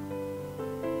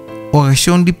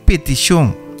 Oração de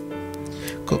petição.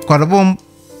 Quando bom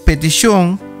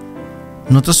petição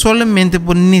não está somente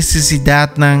por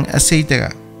necessidade não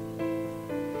aceita.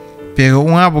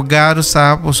 Pero advogado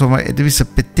sabe por soma é devia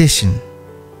petition.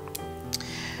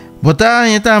 Botar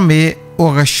também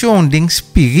oração de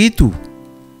espírito.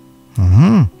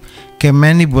 Que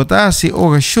mani botar se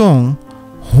oração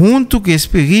junto com o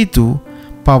espírito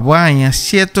para ganhar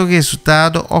certo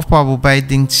resultado ou para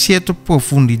ganhar certa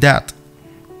profundidade.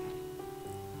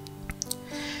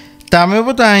 Também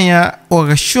botar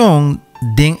oração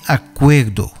de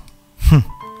acordo.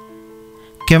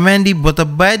 Que mani botar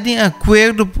de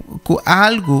acordo com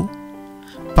algo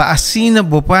para assim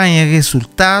ganhar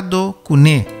resultado com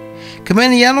ele. Que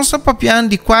mani já nós papiando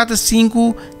de 4 a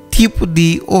 5 tipos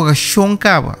de oração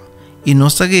caba e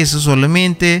nós sabemos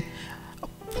somente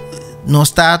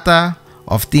nós tata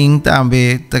of ting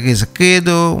também tages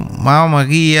credo Mãe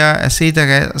Maria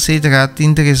etc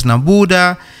tinteres na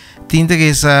Buda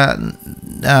tinteres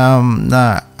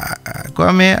na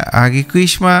como Hare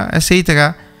Krishna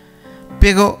etc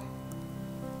pero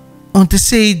onde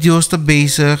sei Deus está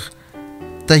bezig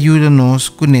te ajuda nos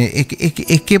com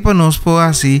que para nós por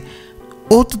assim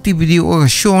outro tipo de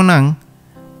oração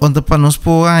onde para nós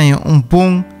por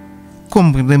bom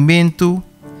compreendimento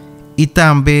e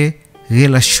também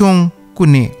relação com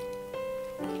ele.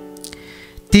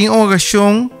 Tem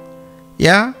oração,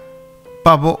 já,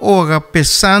 para orar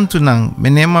pensando não,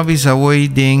 menema visa oi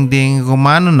den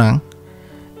romano não,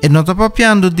 e não está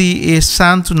papiando de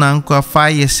santo não com a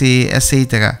falece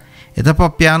etc. Está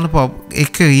papiando para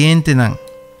crente não.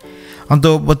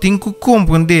 Então, botem que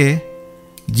compreender,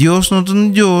 Deus não é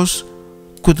Deus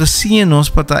que está sendo nós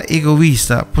para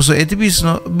egoísta, por isso é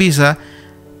bisa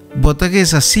bota que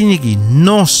essa sinigi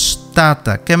nos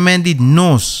tata que mendi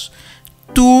nos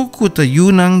tu kuta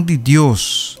yunang de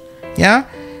Deus ya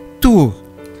tu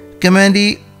que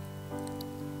mendi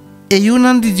e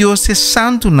yunang de Deus é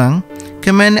santo nang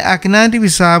que mendi aknandi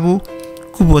bisabu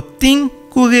kuboting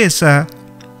kuresa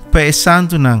para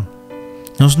santo nang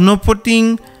nós não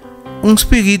podemos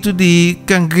espírito de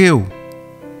cangreu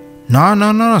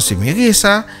não se me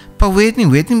resa para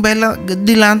Widney vai lá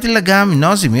dilante lagami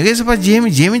não se me resa para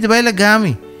Jamie vai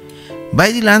lagami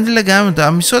vai dilante lagami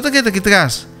tá me só tá aqui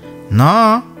atrás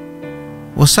não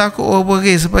o saco ou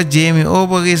resa para Jamie ou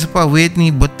resa para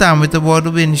Widney botar me tá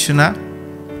bordo bendicionar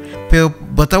pero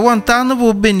botar aguantando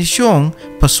por bendição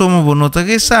para soma bo não tá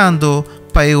rezando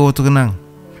para outro não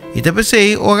e tá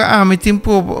pensei ora a me tem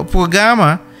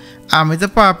programa a me tá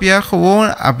papia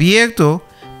gewoon aberto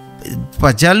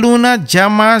para já luna, já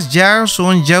mais, já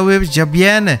son, já web, já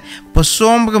viene. Para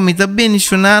sombra me tá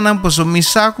bendicionando, para so me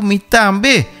saco me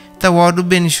também tá wado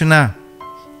bendicionar.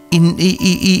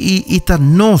 E tá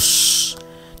nós,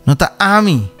 não tá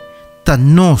ami, tá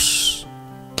nós.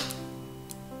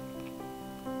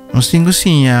 Nós temos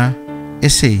sim já,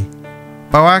 esse.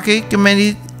 Para que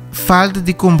me falta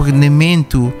de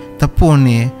compreendimento tá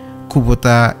pone que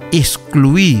botar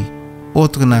excluir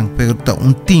outro não, pero tá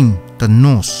time.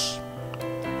 Nós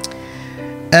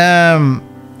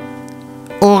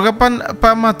ora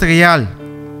para material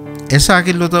essa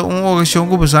aqui luta oração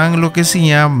que você lo que sim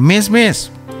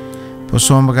mês por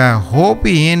sombra roupa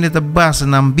e ainda da base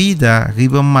na vida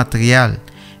riba material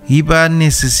riba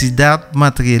necessidade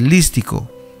materialístico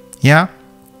já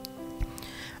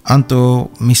então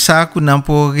me saco não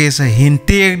por essa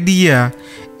inteiro dia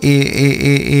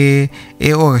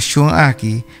é oração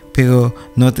aqui pero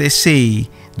não te sei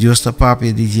Deus está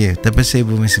papi DJ, tá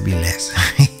percebendo mas beleza.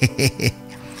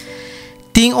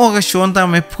 Tem oração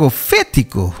também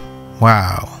profético.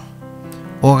 Uau.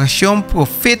 Oração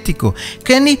profético.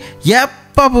 Que já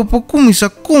para começar a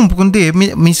compreender,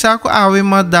 me saco ave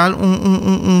me dar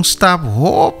step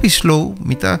hope slow,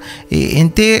 me tá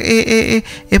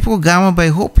programa by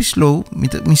hope slow,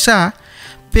 me sa,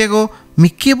 pero me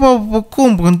quebra para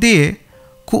compreender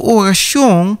que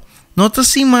oração não tá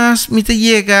assim mais me tá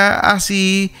chega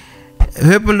assim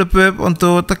huppel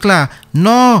onto tá claro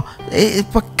não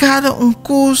para cada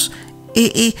coisa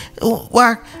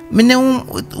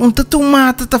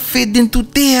tomate tá feito dentro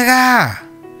terra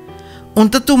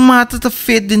tomate tá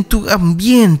feito dentro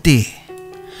ambiente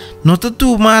não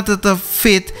tomate tá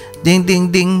feito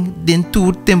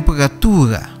dentro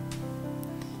temperatura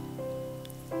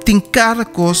tem cada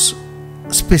coisa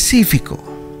específico.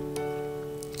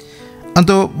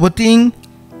 Então, botin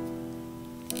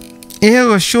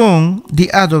oração de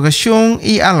adoração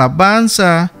e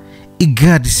alabança e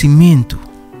agradecimento.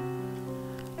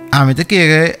 A te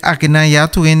quer aqui na já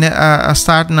tu a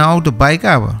start na de bike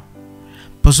aba.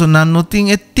 Pois não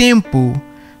tem tempo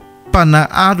para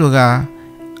adorar,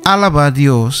 alabar a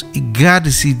Deus e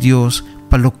agradecer a Deus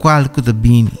para o qual que te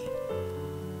bini.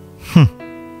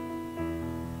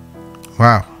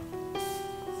 Wow.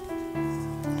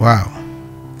 Wow.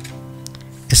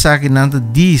 Essa aqui não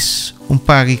diz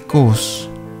par de coisas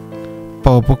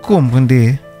para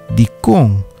compreender de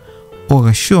como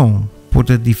oração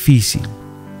pode ser difícil.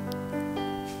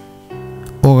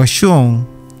 Oração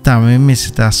também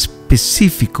está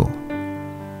específico.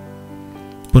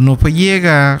 Por não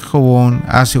chegar gewoon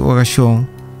a essa oração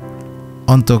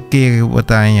onde quer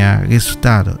botar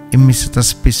resultado, está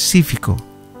específico.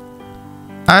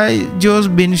 Ai, Deus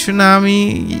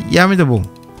bendicionar-me, já me dá bom.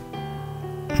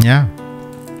 Já.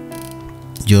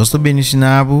 Deus te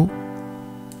bendicionava,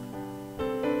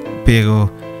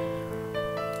 pero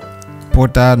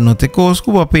portar não te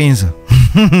cosco para pensar.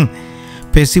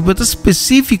 Pero se você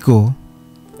específico,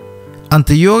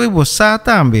 anterior você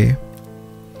também,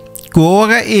 que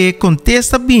ora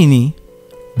contesta bem,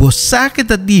 você que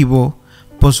está divo,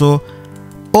 posso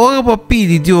ora para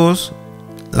pedir Deus,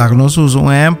 lá que nós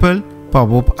usamos exemplo,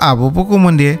 para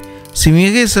comandar, se me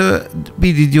resta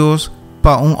pedir Deus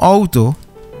para auto,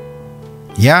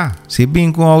 ja, se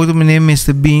bem com auto, meneer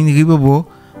Mr. Bean, riba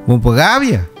bom pagar,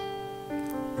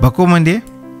 para comandar.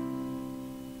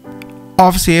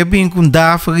 Of se bem com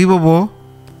daf, riba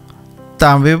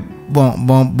também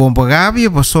bom pagar,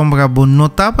 para sombra bom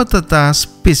notar para tratar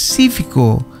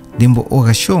específico de uma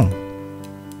oração.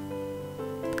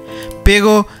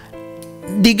 Pero,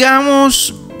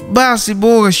 digamos, base de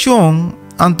oração,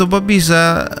 anto para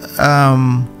bisa,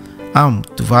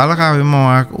 tu fala que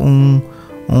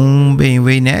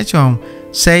BMW net,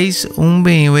 6,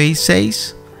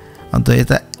 6, então é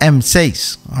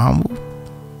M6,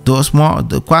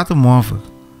 4 móveis.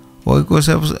 Hoje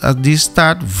você de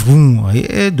start, vum,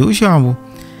 é 2 chambos.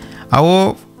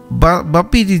 Agora, para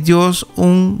pedir Deus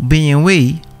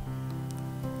BMW,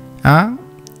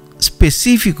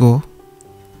 específico,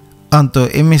 então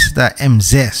está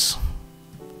M6.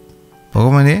 Por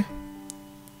como é?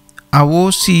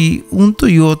 Agora, se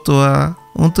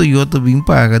Toyota bem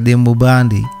paga de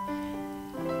bandi,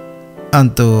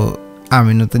 então a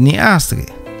mim não tem astre.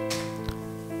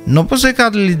 Não pode ser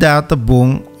qualidade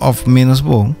bom ou menos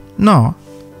bom, não.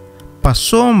 Para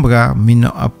sombra, me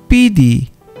não pedi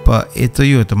para a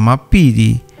Toyota, mas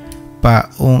pedi para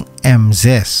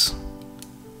M6.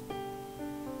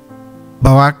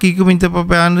 Bawa aqui que me está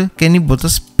papando, que nem bota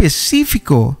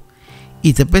específico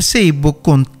e te percebo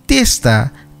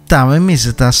contesta também me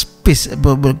está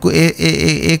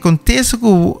contexto que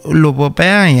o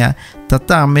papel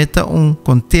também está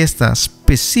contexto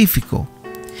específico.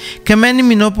 Que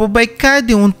me não pode cair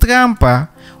de trampa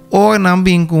ou não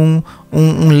bem com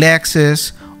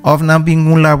Lexus ou não bem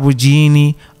com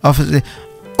Lamborghini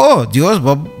oh Deus,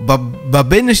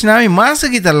 bem no sinal mais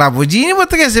que tá Lamborghini vou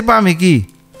trazer para mim aqui.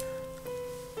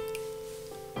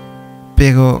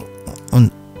 Pero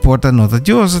porta nota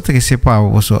Deus trazer para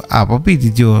você a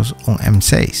pedir Deus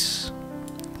M6.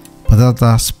 Para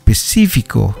dar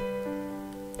específico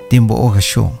de uma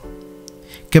oração.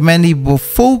 Que me bo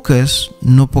focus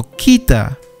no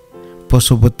poquita por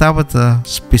sobre tabata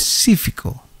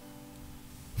específico.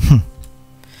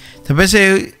 Talvez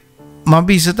uma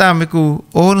bisa também que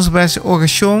ons bij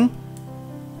oração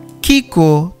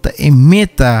kiko ta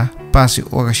emeta para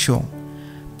oração.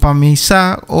 Para mim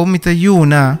sa o mita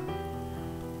yuna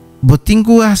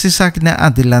botinho hasi na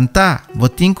adelantar,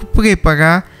 botinho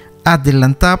preparar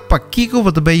adelantar para kiko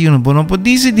bota bem yuna. Bono pode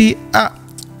decidir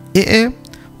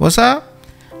você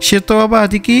chetou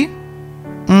abate aqui,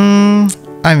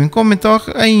 me comentou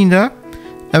ainda,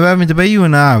 vai me dar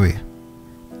yuna ave.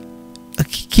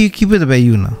 Que bota bem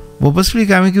yuna? Vou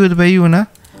explicar-me que bota bem yuna.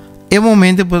 É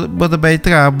momento bota bem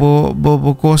tra,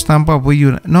 bo costam para bota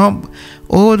yuna. Não,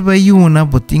 o bem yuna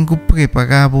botinho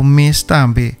preparar bo mês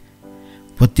também.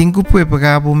 Botinho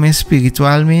preparar bo mês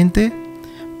espiritualmente,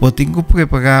 botinho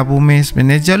preparar bo mês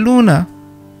meneja luna.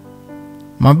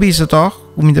 Mas bisa toh,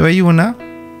 comida bem yuna.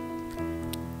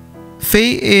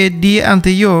 Fei dia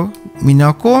anterior, me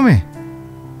não come.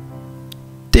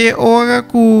 Te hora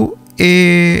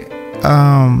que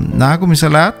na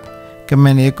comissalat, que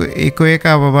me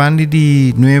acaba bandi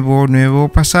de nuevo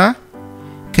passar,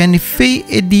 que ne fei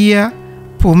dia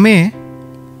por me,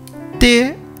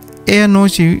 te a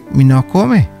noite me não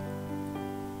come.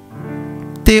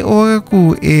 Te hora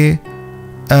que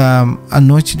a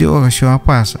noite de oração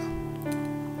passa.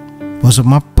 Você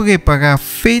ma preparar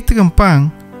feito um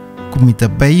pão comida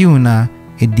baiuna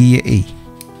e dia aí.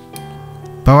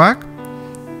 Pawak?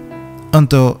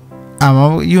 Então,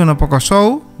 ama yuna para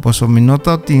só, você me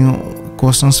nota tem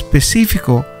coisa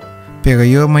específico, pero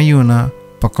eu me yuna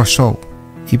para só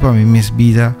e para mim minha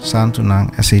vida santo não,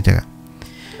 etc.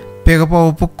 Pero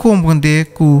para compreender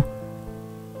que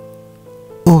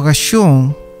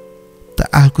oração é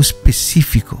algo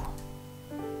específico.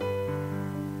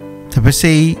 Talvez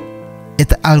é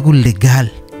algo legal.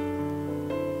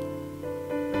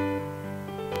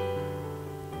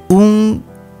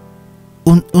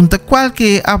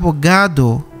 Qualquer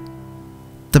advogado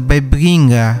também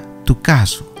brinca do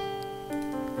caso.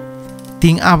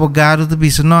 Tem advogado que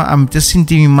diz, não, a mim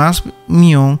sentir mais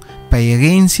milhão para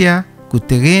herência, com o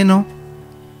terreno.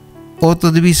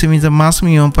 Outro diz, me mais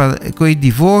milhão para o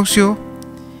divórcio.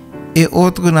 E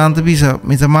outro não diz,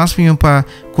 me mais milhão para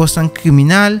questão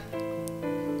criminal,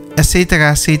 etc,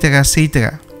 etc,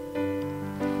 etc.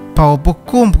 Para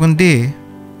compreender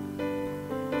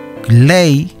que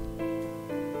lei,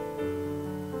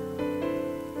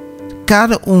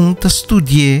 cada te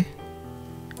estudia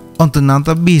onde não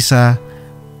te bisa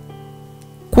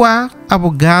qual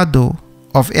advogado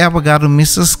ou advogado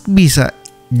mesmo bisa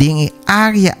em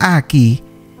área aqui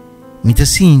me te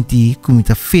senti como me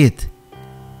te feito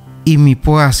e me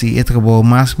posse é trabalho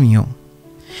mais melhor.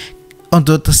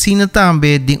 Onde te ensina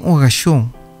também de oração.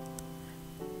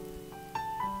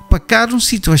 Para cada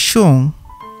situação,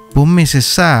 você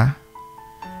necessita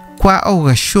qual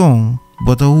oração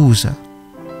você usa.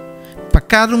 Para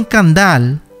cada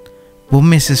candal, você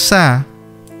necessita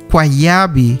qual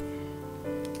chave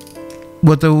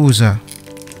você usa.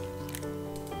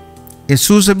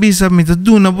 Jesus avisa me te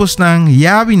duna vos nang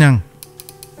chave nang.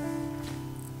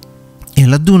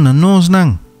 Ela duna nós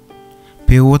nang.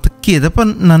 Pero você queda para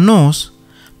nós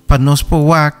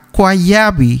provar qual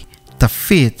chave está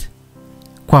feita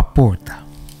com a porta.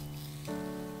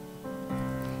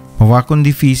 Mas com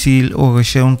difícil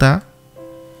oração tá?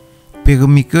 Pero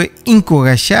me que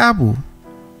encorajado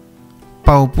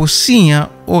para possível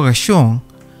oração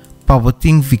para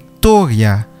ter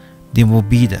vitória de minha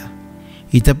vida.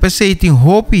 E também se tem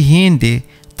hope gente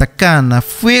tá cana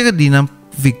fora de na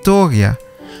vitória,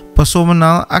 passou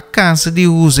na a cansa de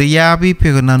usar chave,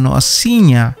 pero não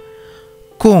assinha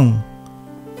com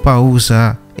para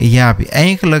usar a chave.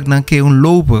 Eigenlijk não que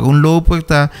loper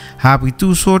tá abre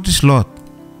duas sortes lot.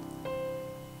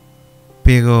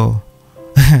 Pero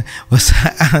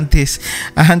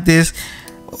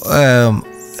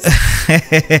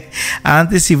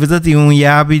antes se você tem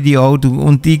chave de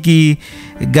auto, tiki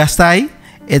gastai,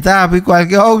 abre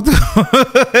qualquer auto.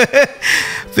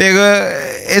 Pero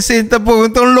esse está por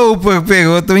um loper,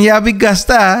 pero tu chave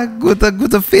gastar,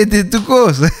 guta feito de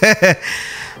coisa.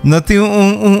 Não tem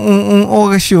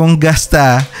oração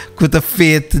gastar, guta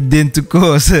feito dentro de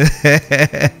coisa.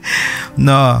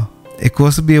 Não, é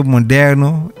coisa bem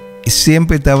moderno.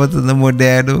 Sempre estava tudo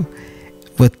moderno,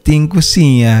 mas tem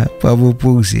cozinha para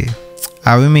você.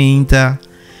 Obviamente,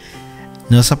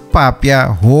 nossa própria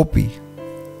roupa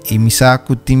e me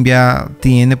saco tem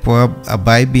para a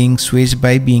vai bem, switch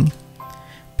vai bem,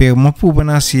 pero uma puba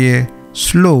nascer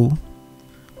slow,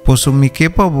 posso me que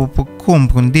para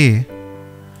compreender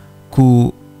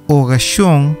que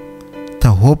oração é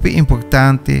roupa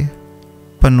importante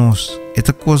para nós, é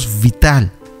uma coisa vital.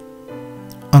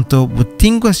 Então, você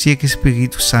tem que ser o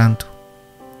Espírito Santo.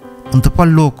 Não está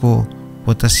louco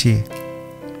para ser.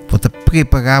 Para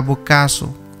preparar o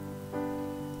caso.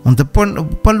 Não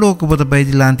está louco para ir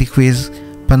delante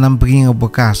para não brincar o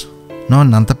caso. Não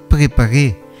está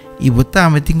preparado. E você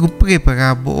também tem que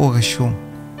preparar a oração.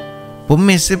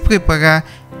 Para se preparar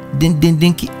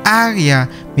em que área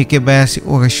que vai ser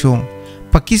oração.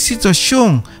 Para que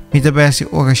situação que vai ser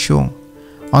oração.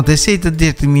 Então, você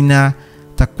determinar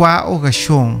qual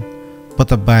oração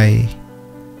pode vai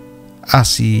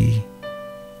hasi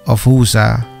of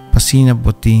usar para sina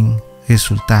botin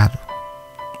resultado.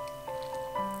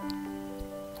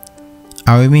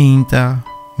 Obviamente,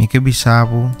 me que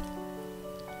bisabo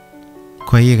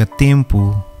qual era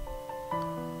tempo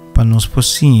para nos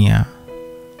pocinha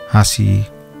hasi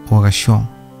oração.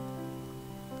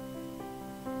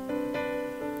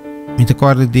 Me te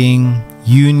acordo de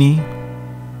Juni.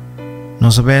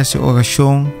 Nós sabemos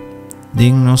oração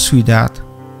em nossa cidade.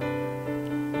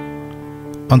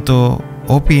 Então,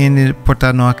 opinião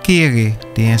portar não querer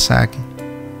de essa aqui.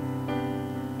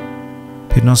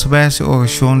 Porque nós sabemos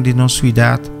oração de nossa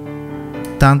cidade,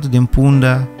 tanto de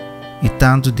Punda e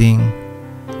tanto de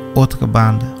outra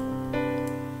banda.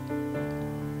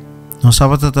 Nós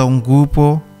sabemos que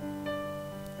grupo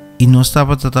e nós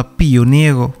sabemos que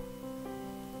pioneiro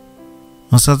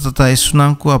Nós estamos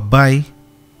sunando com a bai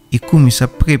e começa a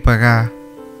preparar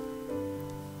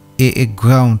e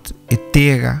ground e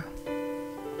terra.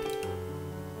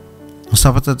 Nós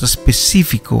estamos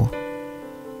específico.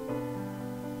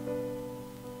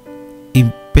 E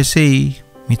pensei,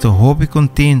 me estou hobby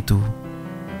contento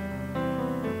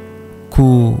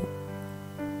que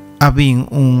havia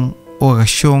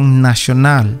orashon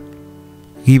nacional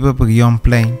riba por Yon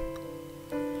Plain.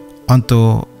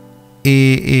 Então,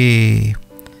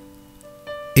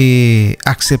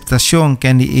 acceptação que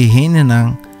a gente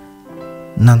não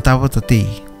estava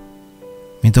tendo.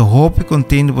 Então, hobby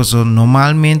contento, porque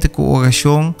normalmente com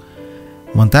orashon,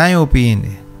 montanha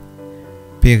opinião.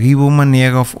 De uma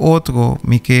maneira ou outra,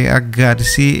 me quero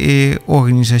agradecer a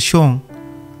organização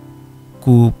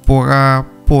que pode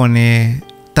pôr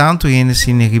tanto gente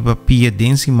assim riba pia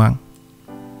densimang.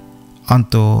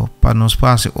 Então, para nós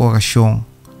fazer oração,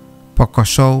 para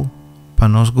Kosovo, para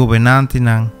nós governantes,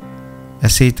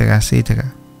 etc, etc.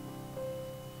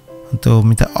 Então,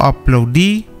 me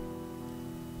uploadi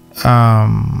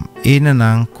ene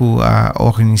nang que a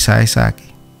organizar isso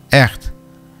aqui. Echt.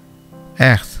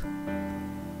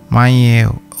 Mas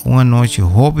uma noite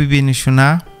hobby bem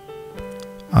funcionar.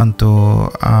 Então,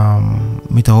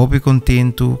 me estou hobby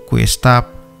contento com o staff,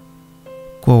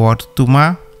 com o outro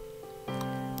tomar.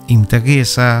 E me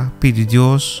rikesa pedir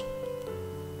Dios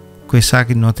que isso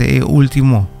aqui não é o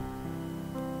último,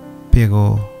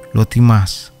 pero lo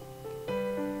timas.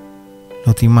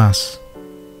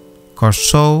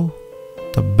 Corso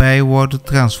também pode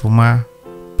transformar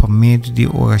por meio de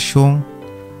oração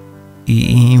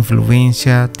e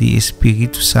influência do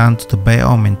Espírito Santo também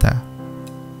aumentar.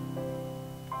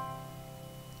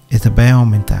 E também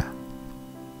aumentar.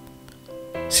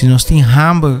 Se nós temos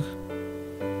hamburger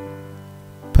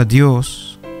para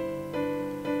Deus,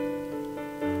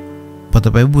 para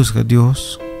também buscar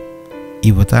Deus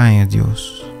e botar em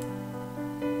Deus.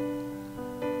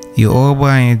 E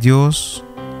orar em Deus,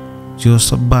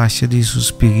 Deus abaixa de seu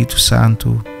Espírito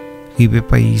Santo e para o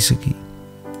país aqui.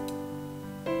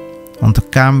 Onde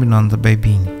cambia não também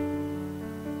bem.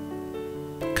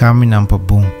 Cambia não para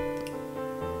bom.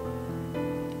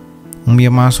 Dia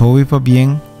mais hobby para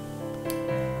bem,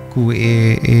 que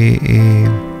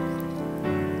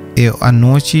é a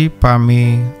noite para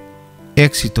mim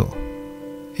éxito.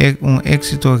 É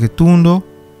éxito retundo,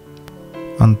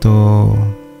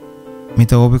 então me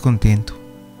estou hobby contento.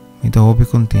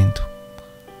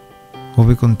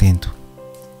 Hobby contento.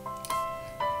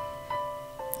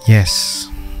 Yes.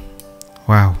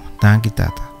 Wow, danke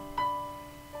tata.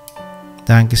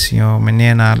 Danke senhor.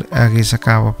 Menina a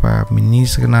acaba para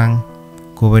ministro nang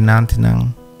governante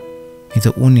nang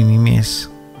ito uni mi mes.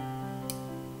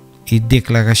 E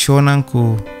declaração nang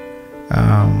ko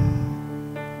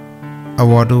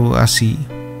awado hasi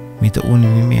ito uni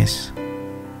mi mes.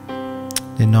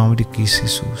 Em nome de Cristo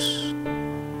Jesus.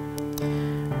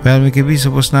 Well, me que bisa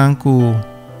pos nang ko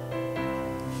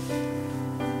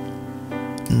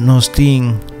nos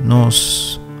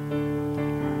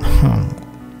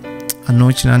a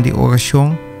noite de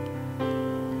oração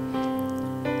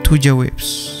tuja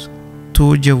webs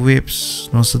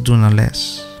nós duna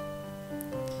les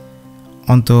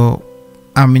onto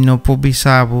a mim não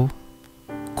pobisabo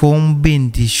com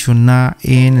bendicionar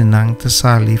nang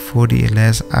tasali fori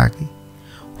les aqui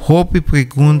hope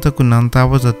pergunta que não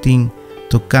tava tating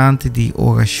tocante de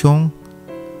oração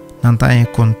não tá em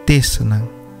contexto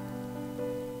nang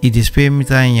e depois me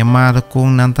está chamada com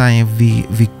não tá em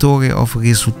vitória ou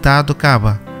resultado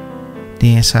acaba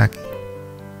tem essa aqui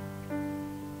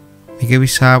me que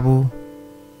bisabo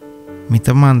me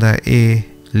tá manda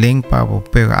link para o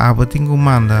pero aba tenho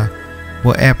manda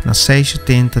o app na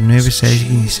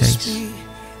 670-9626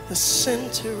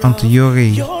 anterior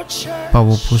para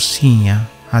o pocinha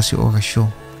hasi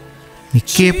oração me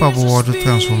que para o outro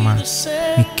transformar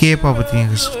me que para o ter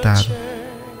resultado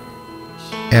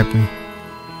app me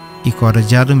e quando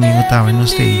já domingo também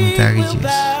nós temos muita riqueza.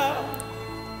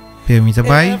 Permita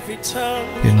bai,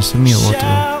 eu não sei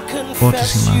outro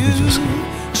semana de Deus.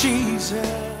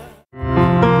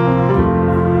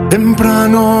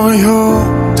 Temprano yo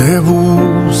te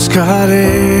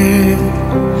buscaré.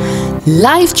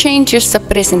 Life Changers se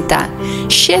apresenta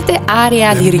 7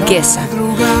 áreas de riqueza.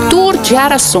 Tour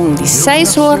geração de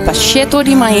 6 horas para 7 horas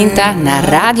de manhã na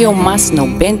Rádio Mas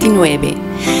 99.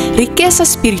 Riqueza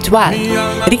espiritual,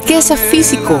 riqueza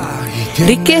física,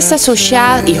 riqueza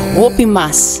social e hobby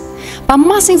mais. Para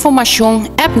mais informação,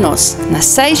 app-nos na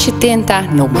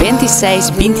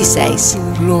 670-9626.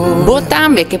 Boa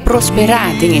também que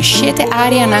prosperar tem 7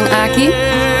 áreas aqui.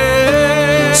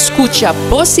 Escucha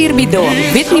vos servidor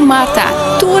Widney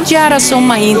Martha, tu geração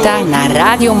mainta na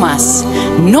Rádio Mas.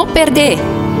 Não perde!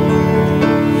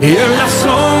 Y en la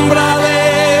sombra